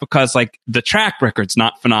stuff, because like the track record's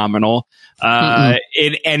not phenomenal.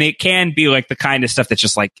 It can be like the kind of stuff that's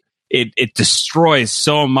just like, it destroys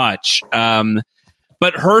so much.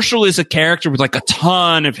 But Herschel is a character with like a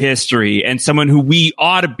ton of history and someone who we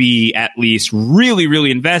ought to be at least really,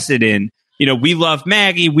 really invested in. You know, we love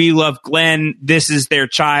Maggie. We love Glenn. This is their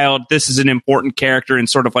child. This is an important character and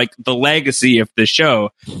sort of like the legacy of the show.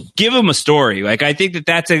 Give them a story. Like, I think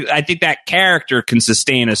I think that character can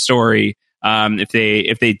sustain a story, if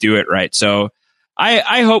they do it right. So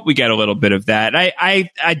I hope we get a little bit of that.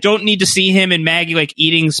 I don't need to see him and Maggie like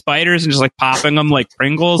eating spiders and just like popping them like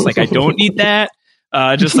Pringles. Like, I don't need that.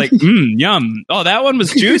 Just like, yum. Oh, that one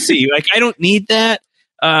was juicy. Like, I don't need that.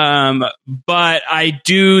 But I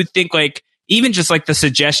do think like, even just like the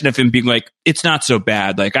suggestion of him being like, it's not so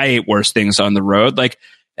bad. Like, I ate worse things on the road. Like,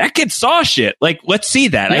 that kid saw shit. Like, let's see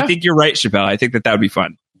that. Yeah. I think you're right, Chappelle. I think that would be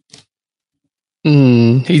fun.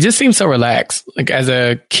 He just seems so relaxed. Like, as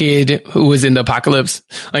a kid who was in the apocalypse,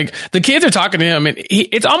 like the kids are talking to him and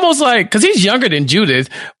it's almost like, cause he's younger than Judith,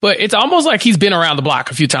 but it's almost like he's been around the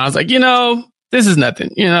block a few times. Like, you know, this is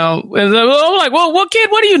nothing, you know. And I'm like, well, kid,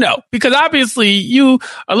 what do you know? Because obviously you are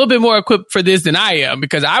a little bit more equipped for this than I am,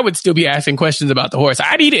 because I would still be asking questions about the horse.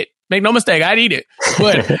 I'd eat it. Make no mistake, I'd eat it.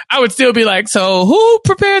 But I would still be like, so who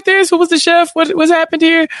prepared this? Who was the chef? What's happened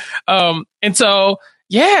here? And so,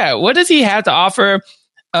 yeah, what does he have to offer?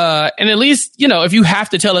 And at least, you know, if you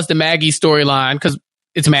have to tell us the Maggie storyline, because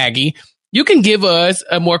it's Maggie, you can give us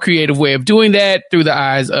a more creative way of doing that through the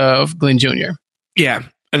eyes of Glenn Jr. Yeah,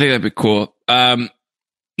 I think that'd be cool.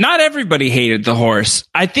 Not everybody hated the horse.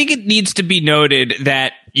 I think it needs to be noted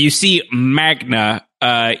that you see Magna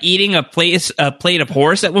eating a plate of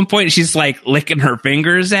horse at one point. And she's like licking her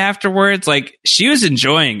fingers afterwards. Like, she was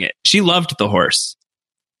enjoying it. She loved the horse.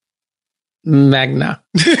 Magna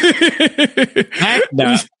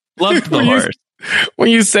loved the horse. When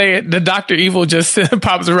you say it, the Dr. Evil just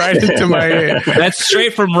pops right into my head. That's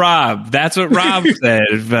straight from Rob. That's what Rob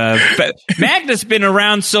said. Magna's been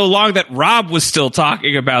around so long that Rob was still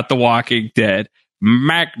talking about The Walking Dead.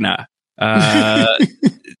 Magna.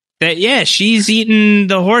 She's eating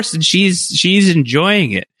the horse and she's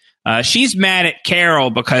enjoying it. She's mad at Carol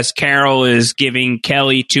because Carol is giving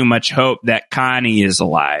Kelly too much hope that Connie is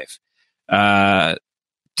alive.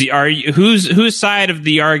 Whose side of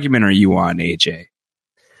the argument are you on, AJ?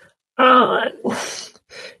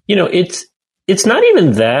 You know, it's It's not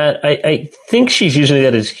even that. I think she's using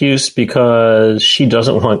that excuse because she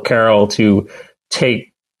doesn't want Carol to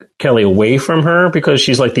take Kelly away from her, because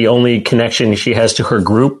she's like the only connection she has to her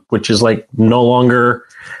group, which is like no longer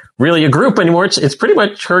really a group anymore. It's pretty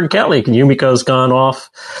much her and Kelly. Yumiko's gone off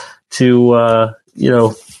to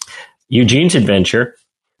Eugene's adventure.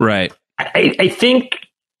 Right. I think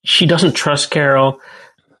she doesn't trust Carol.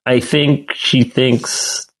 I think she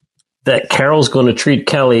thinks that Carol's going to treat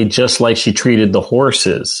Kelly just like she treated the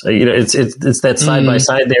horses. It's that side by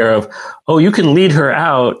side there of, oh, you can lead her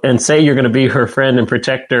out and say you're going to be her friend and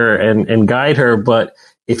protect her and guide her, but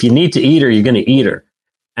if you need to eat her, you're going to eat her.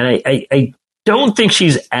 And I don't think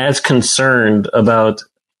she's as concerned about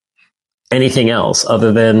anything else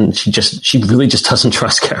other than she really just doesn't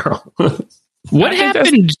trust Carol. What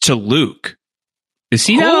happened to Luke? Is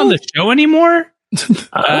he not on the show anymore? Was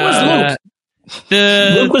Luke?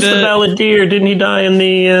 Luke was the balladeer. Didn't he die in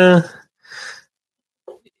the...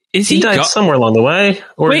 he died somewhere along the way?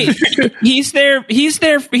 Or wait, he's there. He's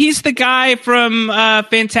the guy from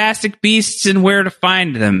Fantastic Beasts and Where to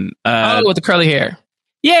Find Them. With the curly hair.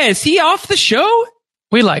 Yeah, is he off the show?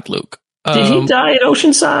 We like Luke. Did he die at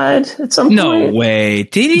Oceanside at some point? No way.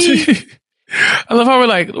 Did he? I love how we're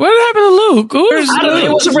like, what happened to Luke? I don't know.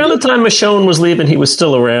 It was around the time Michonne was leaving. He was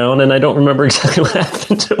still around, and I don't remember exactly what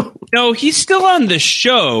happened to him. No, he's still on the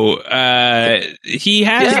show. He's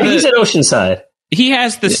at Oceanside. He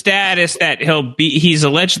has the status that he's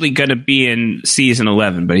allegedly going to be in season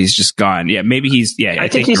 11, but he's just gone. Yeah, maybe he's. Yeah, I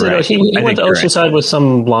think he's right. He went to Oceanside with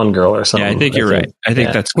some blonde girl or something. Yeah, I think you're right. I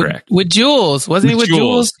think that's correct. With Jules, wasn't he with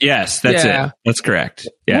Jules? Yes, that's it. That's correct.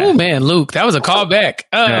 Yeah. Oh man, Luke, that was a callback.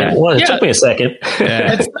 It took me a second.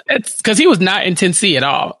 It's because he was not in 10C at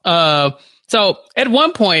all. So at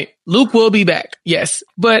one point, Luke will be back. Yes.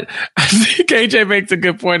 But I think AJ makes a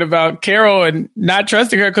good point about Carol and not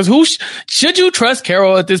trusting her, because should you trust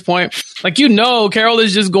Carol at this point? Like, Carol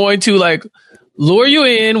is just going to like lure you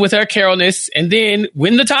in with her Carolness. And then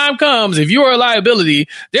when the time comes, if you are a liability,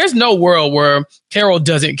 there's no world where Carol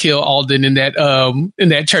doesn't kill Alden in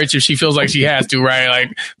that church if she feels like she has to, right?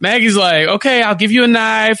 Like Maggie's like, okay, I'll give you a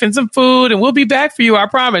knife and some food and we'll be back for you. I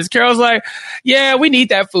promise. Carol's like, yeah, we need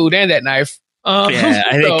that food and that knife.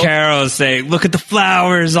 I think Carol's saying, look at the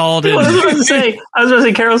flowers, Alden. I was going to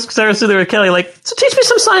say, Carol's sitting there with Kelly, like, so teach me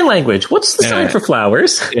some sign language. What's the sign for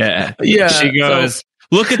flowers? Yeah. She goes,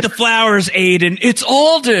 look at the flowers, Aiden. It's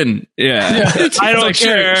Alden. Yeah. I don't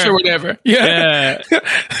care. Sure, whatever. Yeah.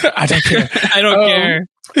 I don't care. I don't care.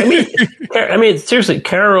 I mean, seriously,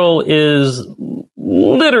 Carol is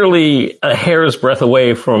literally a hair's breadth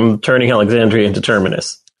away from turning Alexandria into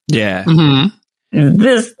Terminus. Yeah. Mm-hmm.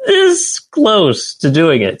 This is close to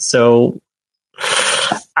doing it, so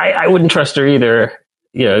I wouldn't trust her either.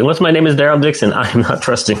 Unless my name is Daryl Dixon, I'm not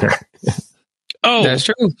trusting her. Oh, that's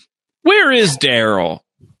true. Where is Daryl?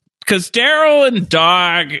 Because Daryl and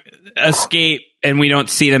Dog escape, and we don't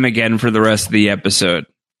see them again for the rest of the episode.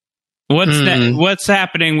 What's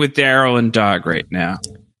happening with Daryl and Dog right now?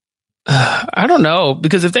 I don't know,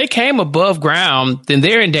 because if they came above ground, then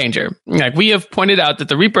they're in danger. Like we have pointed out that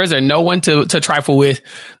the Reapers are no one to trifle with.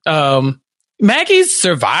 Maggie's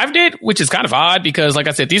survived it, which is kind of odd because, like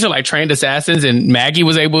I said, these are like trained assassins, and Maggie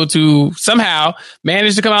was able to somehow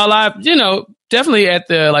manage to come out alive. Definitely at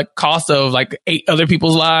the like cost of like 8 other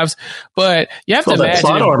people's lives. But you have to imagine that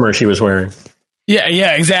plot armor she was wearing.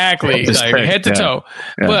 Yeah, exactly. Like head to toe.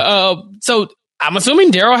 Yeah. But so I'm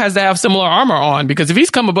assuming Daryl has to have similar armor on, because if he's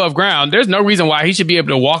come above ground, there's no reason why he should be able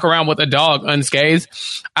to walk around with a dog unscathed.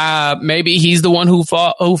 Maybe he's the one who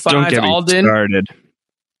finds Alden. Started.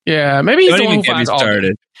 Yeah, maybe he's the one who finds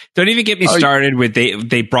Alden. Don't even get me started with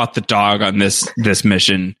they brought the dog on this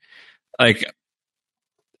mission. Like,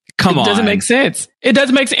 come on. It doesn't make sense. It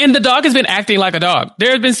doesn't make sense. And the dog has been acting like a dog.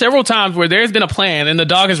 There's been several times where there's been a plan and the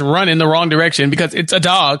dog has run in the wrong direction because it's a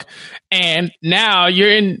dog. And now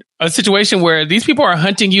you're in a situation where these people are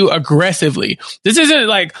hunting you aggressively. This isn't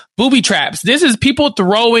like booby traps. This is people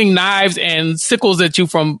throwing knives and sickles at you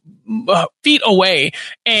from feet away.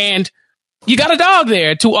 And you got a dog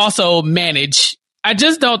there to also manage. I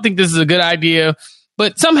just don't think this is a good idea.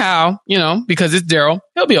 But somehow, because it's Daryl,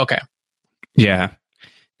 he'll be okay. Yeah.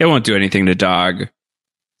 It won't do anything to Dog.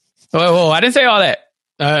 Oh, I didn't say all that.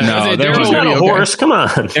 No, Daryl's not a horse. Come on.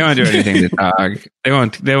 They won't do anything to Dog.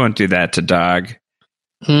 They won't do that to Dog.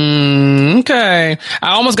 Okay.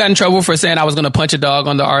 I almost got in trouble for saying I was going to punch a dog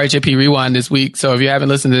on the RHAP Rewind this week. So if you haven't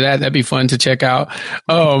listened to that, that'd be fun to check out.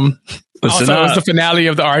 Also, it's the finale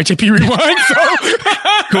of the RHAP Rewind.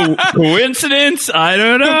 Coincidence? I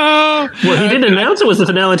don't know. Well, he didn't announce it was the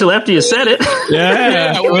finale until after you said it.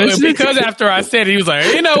 Well, because after I said it, he was like,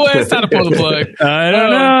 you know what? It's time to pull the plug. I don't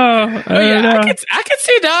know. I could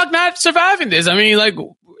see a dog not surviving this. I mean, like,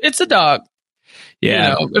 it's a dog.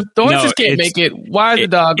 Yeah. You know, if the horses can't make it, why is the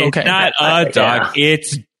dog okay? It's not a dog.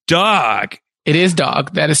 It's dog. It is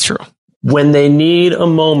dog. That is true. When they need a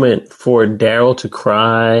moment for Daryl to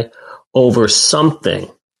cry over something,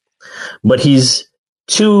 but he's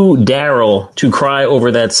too Daryl to cry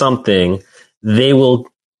over that something, they will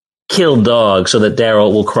kill Dog so that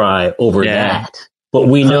Daryl will cry over that. But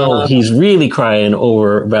we know he's really crying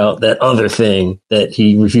over about that other thing that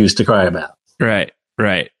he refused to cry about. Right.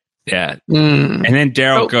 Yeah. And then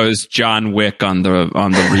Daryl goes John Wick on the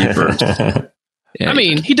Reaper. Yeah, I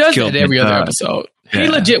mean, he does that every other episode. He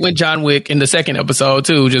legit went John Wick in the second episode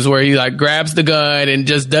too, just where he like grabs the gun and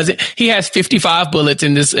just does it. He has 55 bullets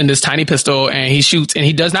in this tiny pistol, and he shoots and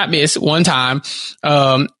he does not miss one time,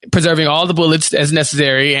 preserving all the bullets as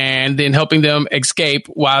necessary and then helping them escape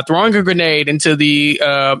while throwing a grenade into the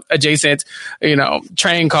adjacent,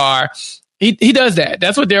 train car. He does that.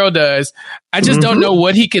 That's what Daryl does. I just don't know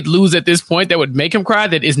what he could lose at this point that would make him cry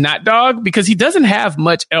that is not Dog, because he doesn't have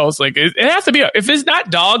much else. Like it has to be if it's not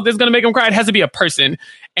Dog that's going to make him cry, it has to be a person.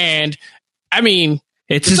 And I mean,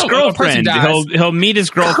 it's his girlfriend. He'll meet his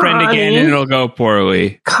girlfriend again, and it'll go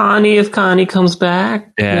poorly. Connie, if Connie comes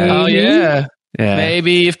back. Yeah. Oh yeah. Yeah.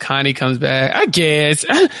 Maybe if Connie comes back, I guess.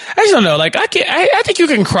 I just don't know. Like, I think you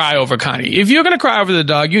can cry over Connie. If you're going to cry over the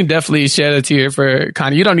dog, you can definitely shed a tear for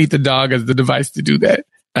Connie. You don't need the dog as the device to do that.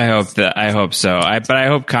 I hope so. But I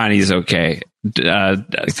hope Connie's okay.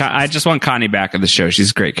 I just want Connie back on the show.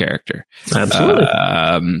 She's a great character. Absolutely.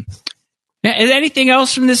 Is anything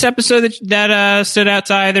else from this episode that stood out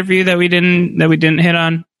to either of you that we didn't hit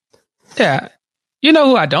on? Yeah. You know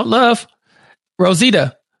who I don't love?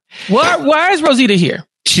 Rosita. Why is Rosita here?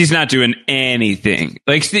 She's not doing anything.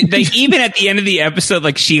 Like even at the end of the episode,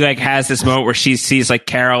 like she like has this moment where she sees like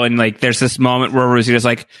Carol, and like there's this moment where Rosita's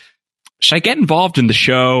like, "Should I get involved in the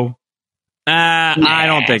show? I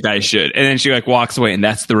don't think I should." And then she like walks away, and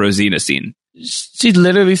that's the Rosita scene. She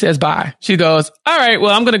literally says bye. She goes, "All right,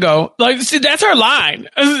 well, I'm gonna go." Like, see, that's her line.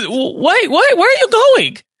 Wait, where are you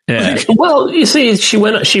going? Yeah. Well, you see, she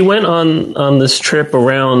went on this trip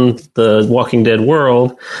around the Walking Dead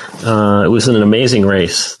world. It was an amazing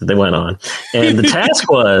race that they went on, and the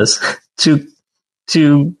task was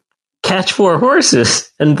to catch 4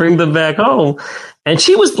 horses and bring them back home. And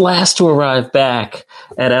she was the last to arrive back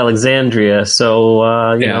at Alexandria,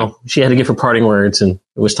 so you know, she had to give her parting words, and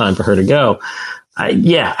it was time for her to go.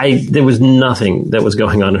 There was nothing that was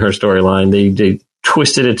going on in her storyline. They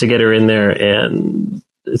twisted it to get her in there, and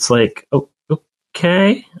it's like, oh,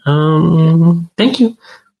 okay, thank you.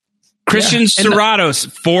 Christian Serrato's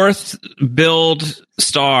 4th build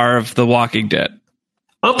star of The Walking Dead.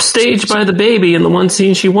 Upstaged by the baby in the one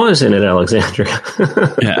scene she was in at Alexandria.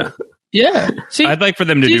 Yeah. I'd like for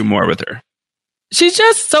them to do more with her. She's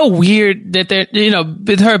just so weird that they're,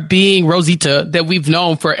 with her being Rosita that we've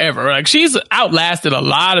known forever. Like, she's outlasted a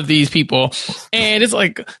lot of these people. And it's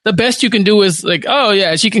like, the best you can do is like, oh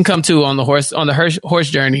yeah, she can come too on the horse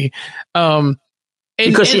journey.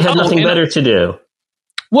 Because she had nothing better to do.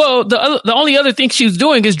 Well, the only other thing she's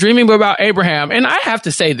doing is dreaming about Abraham. And I have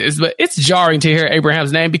to say this, but it's jarring to hear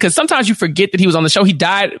Abraham's name, because sometimes you forget that he was on the show. He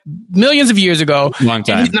died millions of years ago. Long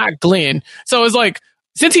time. And he's not Glenn. So it's like,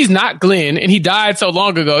 since he's not Glenn and he died so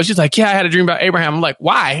long ago, she's like, yeah, I had a dream about Abraham. I'm like,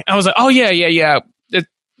 why? I was like, oh, yeah.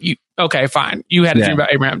 Okay, fine. You had a dream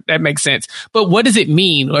about Abraham. That makes sense. But what does it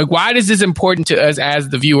mean? Like, why is this important to us as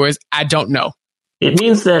the viewers? I don't know. It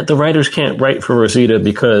means that the writers can't write for Rosita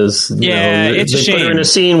because they put her in a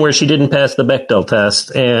scene where she didn't pass the Bechdel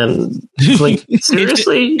test. And like,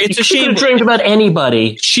 seriously? It's a shame. She could have dreamed about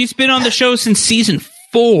anybody. She's been on the show since season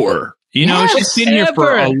 4. She's been here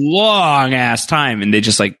for a long ass time, and they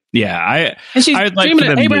just like, and she's I'd like dreaming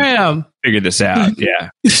about Abraham. Figure this out,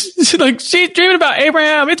 she's dreaming about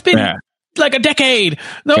Abraham. It's been like a decade.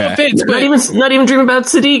 No offense, but not even dreaming about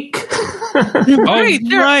Sadiq.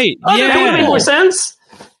 Right. That would make more sense.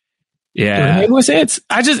 Yeah, it made more sense.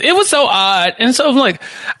 It was so odd, and so I'm like,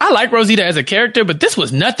 I like Rosita as a character, but this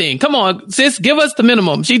was nothing. Come on, sis, give us the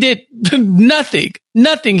minimum. She did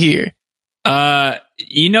nothing here.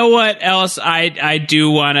 You know what else I do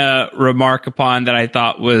want to remark upon that I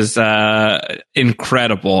thought was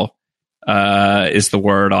incredible, is the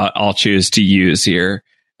word I'll choose to use here,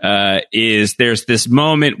 is there's this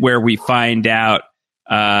moment where we find out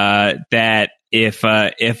that if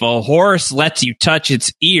a horse lets you touch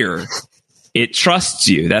its ear, it trusts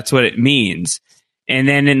you. That's what it means. And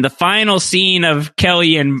then in the final scene of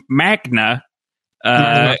Kelly and Magna,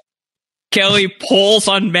 Kelly pulls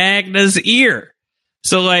on Magna's ear.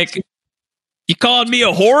 So, like, you calling me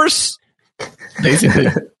a horse? Basically.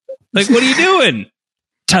 Like, what are you doing?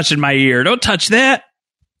 Touching my ear. Don't touch that.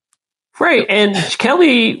 Right. And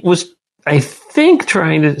Kelly was, I think,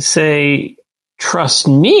 trying to say, trust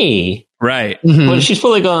me. Right. But she's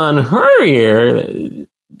fully gone, her ear.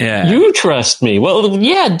 Yeah. You trust me. Well,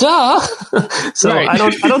 yeah, duh. So Right. I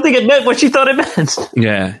don't think it meant what she thought it meant.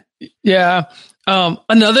 Yeah. Yeah.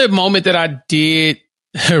 Another moment that I did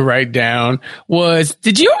write down was,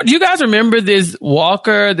 do you guys remember this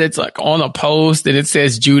walker that's like on a post and it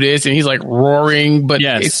says Judas and he's like roaring, but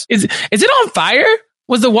yes. is it on fire?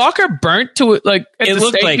 Was the walker burnt to it? Like at It the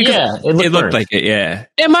looked stake? like Because it looked like it. Yeah.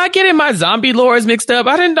 am I getting my zombie lores mixed up?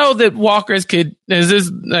 I didn't know that walkers could. Is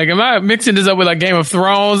this like? Am I mixing this up with like Game of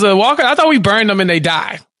Thrones? Walker. I thought we burned them and they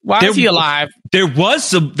die. Why is he alive? There was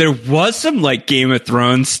some like Game of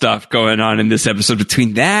Thrones stuff going on in this episode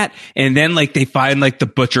between that and then like they find like the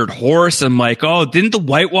butchered horse. I'm like, oh, didn't the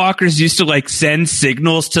White Walkers used to like send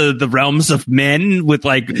signals to the realms of men with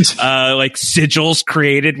like sigils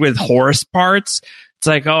created with horse parts? It's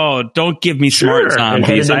like, oh, don't give me smart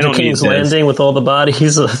zombies. I don't need King's Landing with all the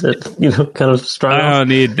bodies, kind of strung. I don't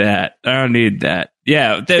need that.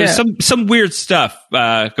 Yeah, there's some weird stuff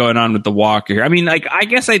going on with the walker here. I mean, like, I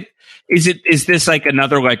guess is this like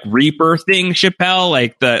another like Reaper thing, Chappelle?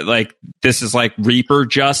 Like this is like Reaper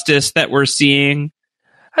justice that we're seeing.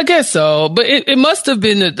 I guess so, but it must have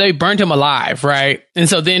been that they burned him alive, right? And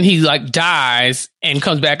so then he like dies and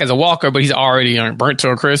comes back as a walker, but he's already burnt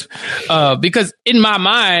to a crisp. Because in my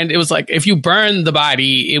mind, it was like, if you burn the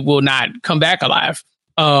body, it will not come back alive.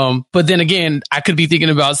 But then again, I could be thinking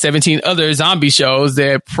about 17 other zombie shows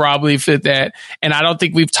that probably fit that. And I don't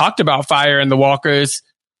think we've talked about fire and the walkers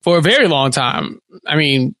for a very long time. I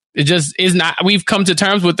mean, it just is not, we've come to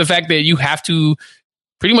terms with the fact that you have to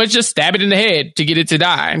pretty much just stab it in the head to get it to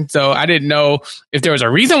die. So I didn't know if there was a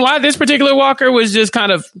reason why this particular walker was just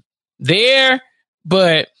kind of there,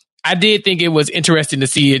 but I did think it was interesting to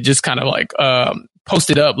see it just kind of like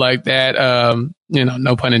posted up like that.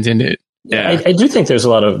 No pun intended. Yeah, I do think there was a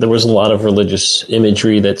lot of religious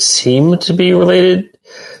imagery that seemed to be related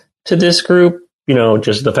to this group.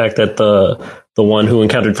 Just the fact that the one who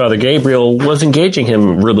encountered Father Gabriel was engaging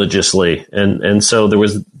him religiously, and so there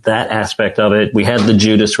was that aspect of it. We had the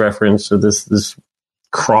Judas reference, so this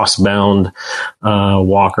cross-bound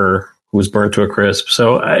walker who was burnt to a crisp.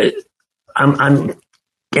 So and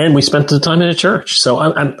we spent the time in a church, so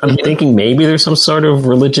I'm thinking maybe there's some sort of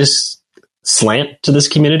religious slant to this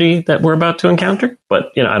community that we're about to encounter,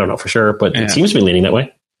 but I don't know for sure, but it seems to be leaning that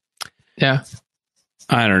way. Yeah.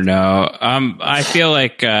 I don't know. I feel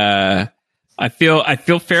like I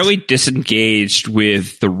feel fairly disengaged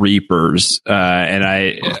with the Reapers, and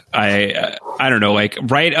I don't know. Like,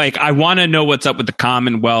 right? Like, I want to know what's up with the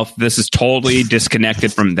Commonwealth. This is totally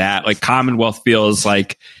disconnected from that. Like, Commonwealth feels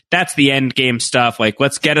like that's the end game stuff. Like,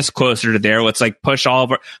 let's get us closer to there. Let's like push all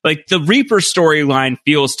of our like the Reaper storyline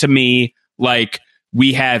feels to me like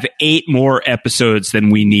we have 8 more episodes than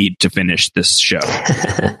we need to finish this show.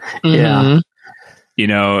 Yeah.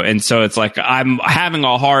 And so it's like I'm having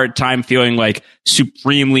a hard time feeling like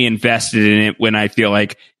supremely invested in it when I feel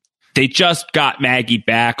like they just got Maggie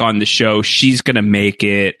back on the show. She's going to make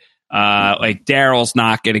it. Like Daryl's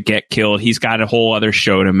not going to get killed. He's got a whole other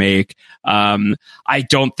show to make. I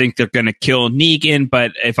don't think they're going to kill Negan,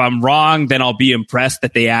 but if I'm wrong, then I'll be impressed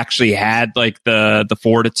that they actually had like the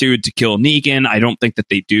fortitude to kill Negan. I don't think that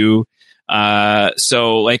they do.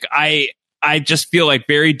 So like I just feel like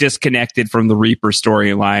very disconnected from the Reaper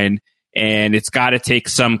storyline, and it's got to take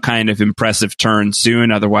some kind of impressive turn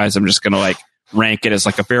soon. Otherwise, I'm just going to like rank it as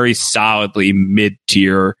like a very solidly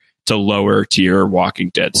mid-tier to lower tier Walking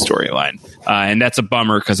Dead storyline. And that's a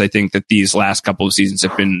bummer because I think that these last couple of seasons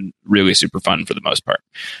have been really super fun for the most part.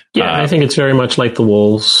 Yeah, I think it's very much like the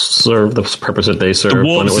Wolves serve the purpose that they serve. The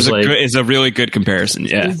Wolves is a really good comparison.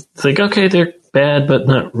 Yeah. It's like, okay, they're bad, but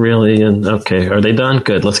not really. And okay, are they done?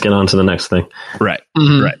 Good. Let's get on to the next thing. Right.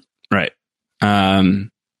 Mm-hmm. Right.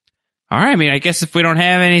 All right. I mean, I guess if we don't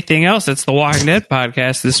have anything else, that's the Walking Dead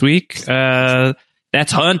podcast this week.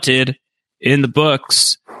 That's Hunted in the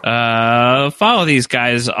books. Follow these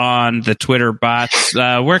guys on the Twitter bots.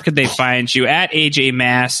 Where could they find you? At AJ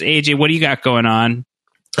Mass. AJ, what do you got going on?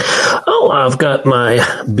 Oh, I've got my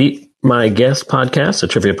guest podcast, a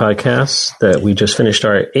trivia podcast that we just finished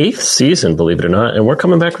our 8th season, believe it or not, and we're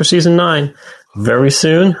coming back for season 9 very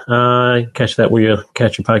soon. Catch that where you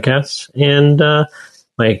catch your podcasts. And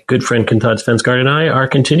My good friend Kentad Svensgaard and I are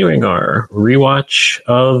continuing our rewatch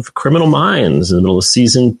of Criminal Minds in the middle of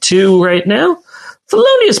season 2 right now.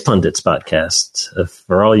 Felonious Pundits podcast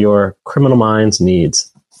for all your Criminal Minds needs.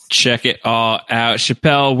 Check it all out.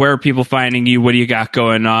 Chappelle, where are people finding you? What do you got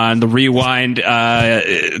going on? The rewind,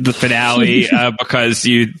 the finale, because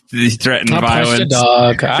you threatened violence.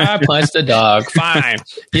 I punched the dog. Fine.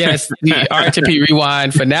 Yes, the RTP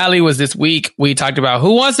Rewind finale was this week. We talked about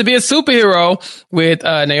Who Wants to Be a Superhero with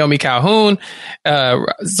Naomi Calhoun.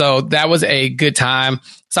 So that was a good time.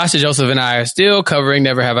 Sasha Joseph and I are still covering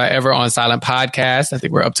Never Have I Ever on Silent Podcast. I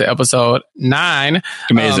think we're up to episode 9.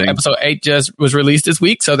 Amazing. Episode 8 just was released this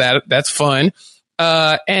week, so that's fun.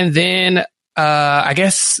 And then I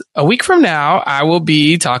guess a week from now, I will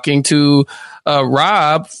be talking to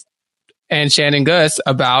Rob and Shannon Gus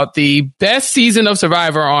about the best season of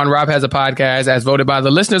Survivor on Rob Has a Podcast, as voted by the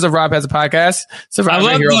listeners of Rob Has a Podcast. Survivor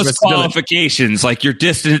I love Heroes those qualifications. Like you're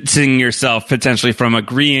distancing yourself potentially from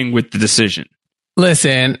agreeing with the decision.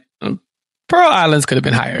 Listen, Pearl Islands could have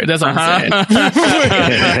been higher. That's what I'm saying.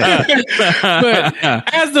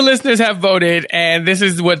 But as the listeners have voted, and this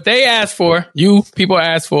is what they asked for, you people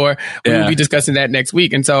asked for, we will be discussing that next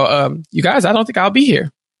week. And so, you guys, I don't think I'll be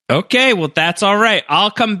here. Okay, well, that's all right.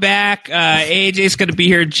 I'll come back. AJ's going to be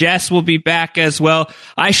here. Jess will be back as well.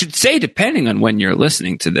 I should say, depending on when you're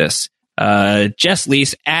listening to this, Jess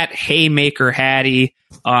Lees at Haymaker Hattie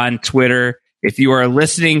on Twitter. If you are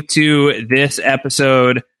listening to this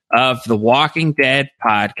episode of the Walking Dead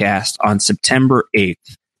podcast on September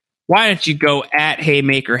 8th, why don't you go at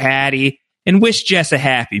Haymaker Hattie and wish Jess a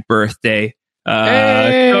happy birthday?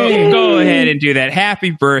 Go ahead and do that.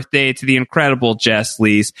 Happy birthday to the incredible Jess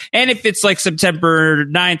Lees. And if it's like September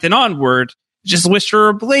 9th and onward, just wish her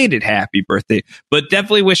a belated happy birthday. But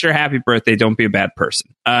definitely wish her a happy birthday. Don't be a bad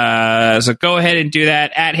person. So go ahead and do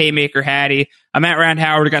that at Haymaker Hattie. I'm at Rand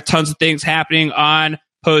Howard. We got tons of things happening on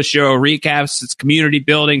post-show recaps. It's community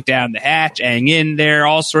building down the hatch, hang in there,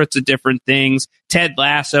 all sorts of different things. Ted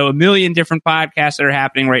Lasso, a million different podcasts that are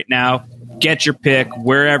happening right now. Get your pick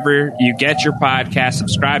wherever you get your podcast.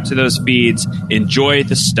 Subscribe to those feeds. Enjoy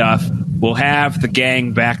the stuff. We'll have the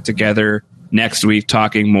gang back together next week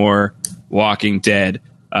talking more Walking Dead.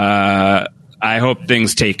 I hope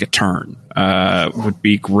things take a turn. Would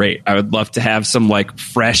be great. I would love to have some like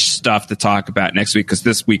fresh stuff to talk about next week because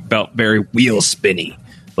this week felt very wheel spinny.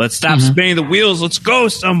 Let's stop spinning the wheels. Let's go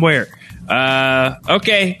somewhere.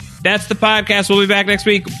 Okay, that's the podcast. We'll be back next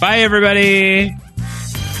week. Bye, everybody.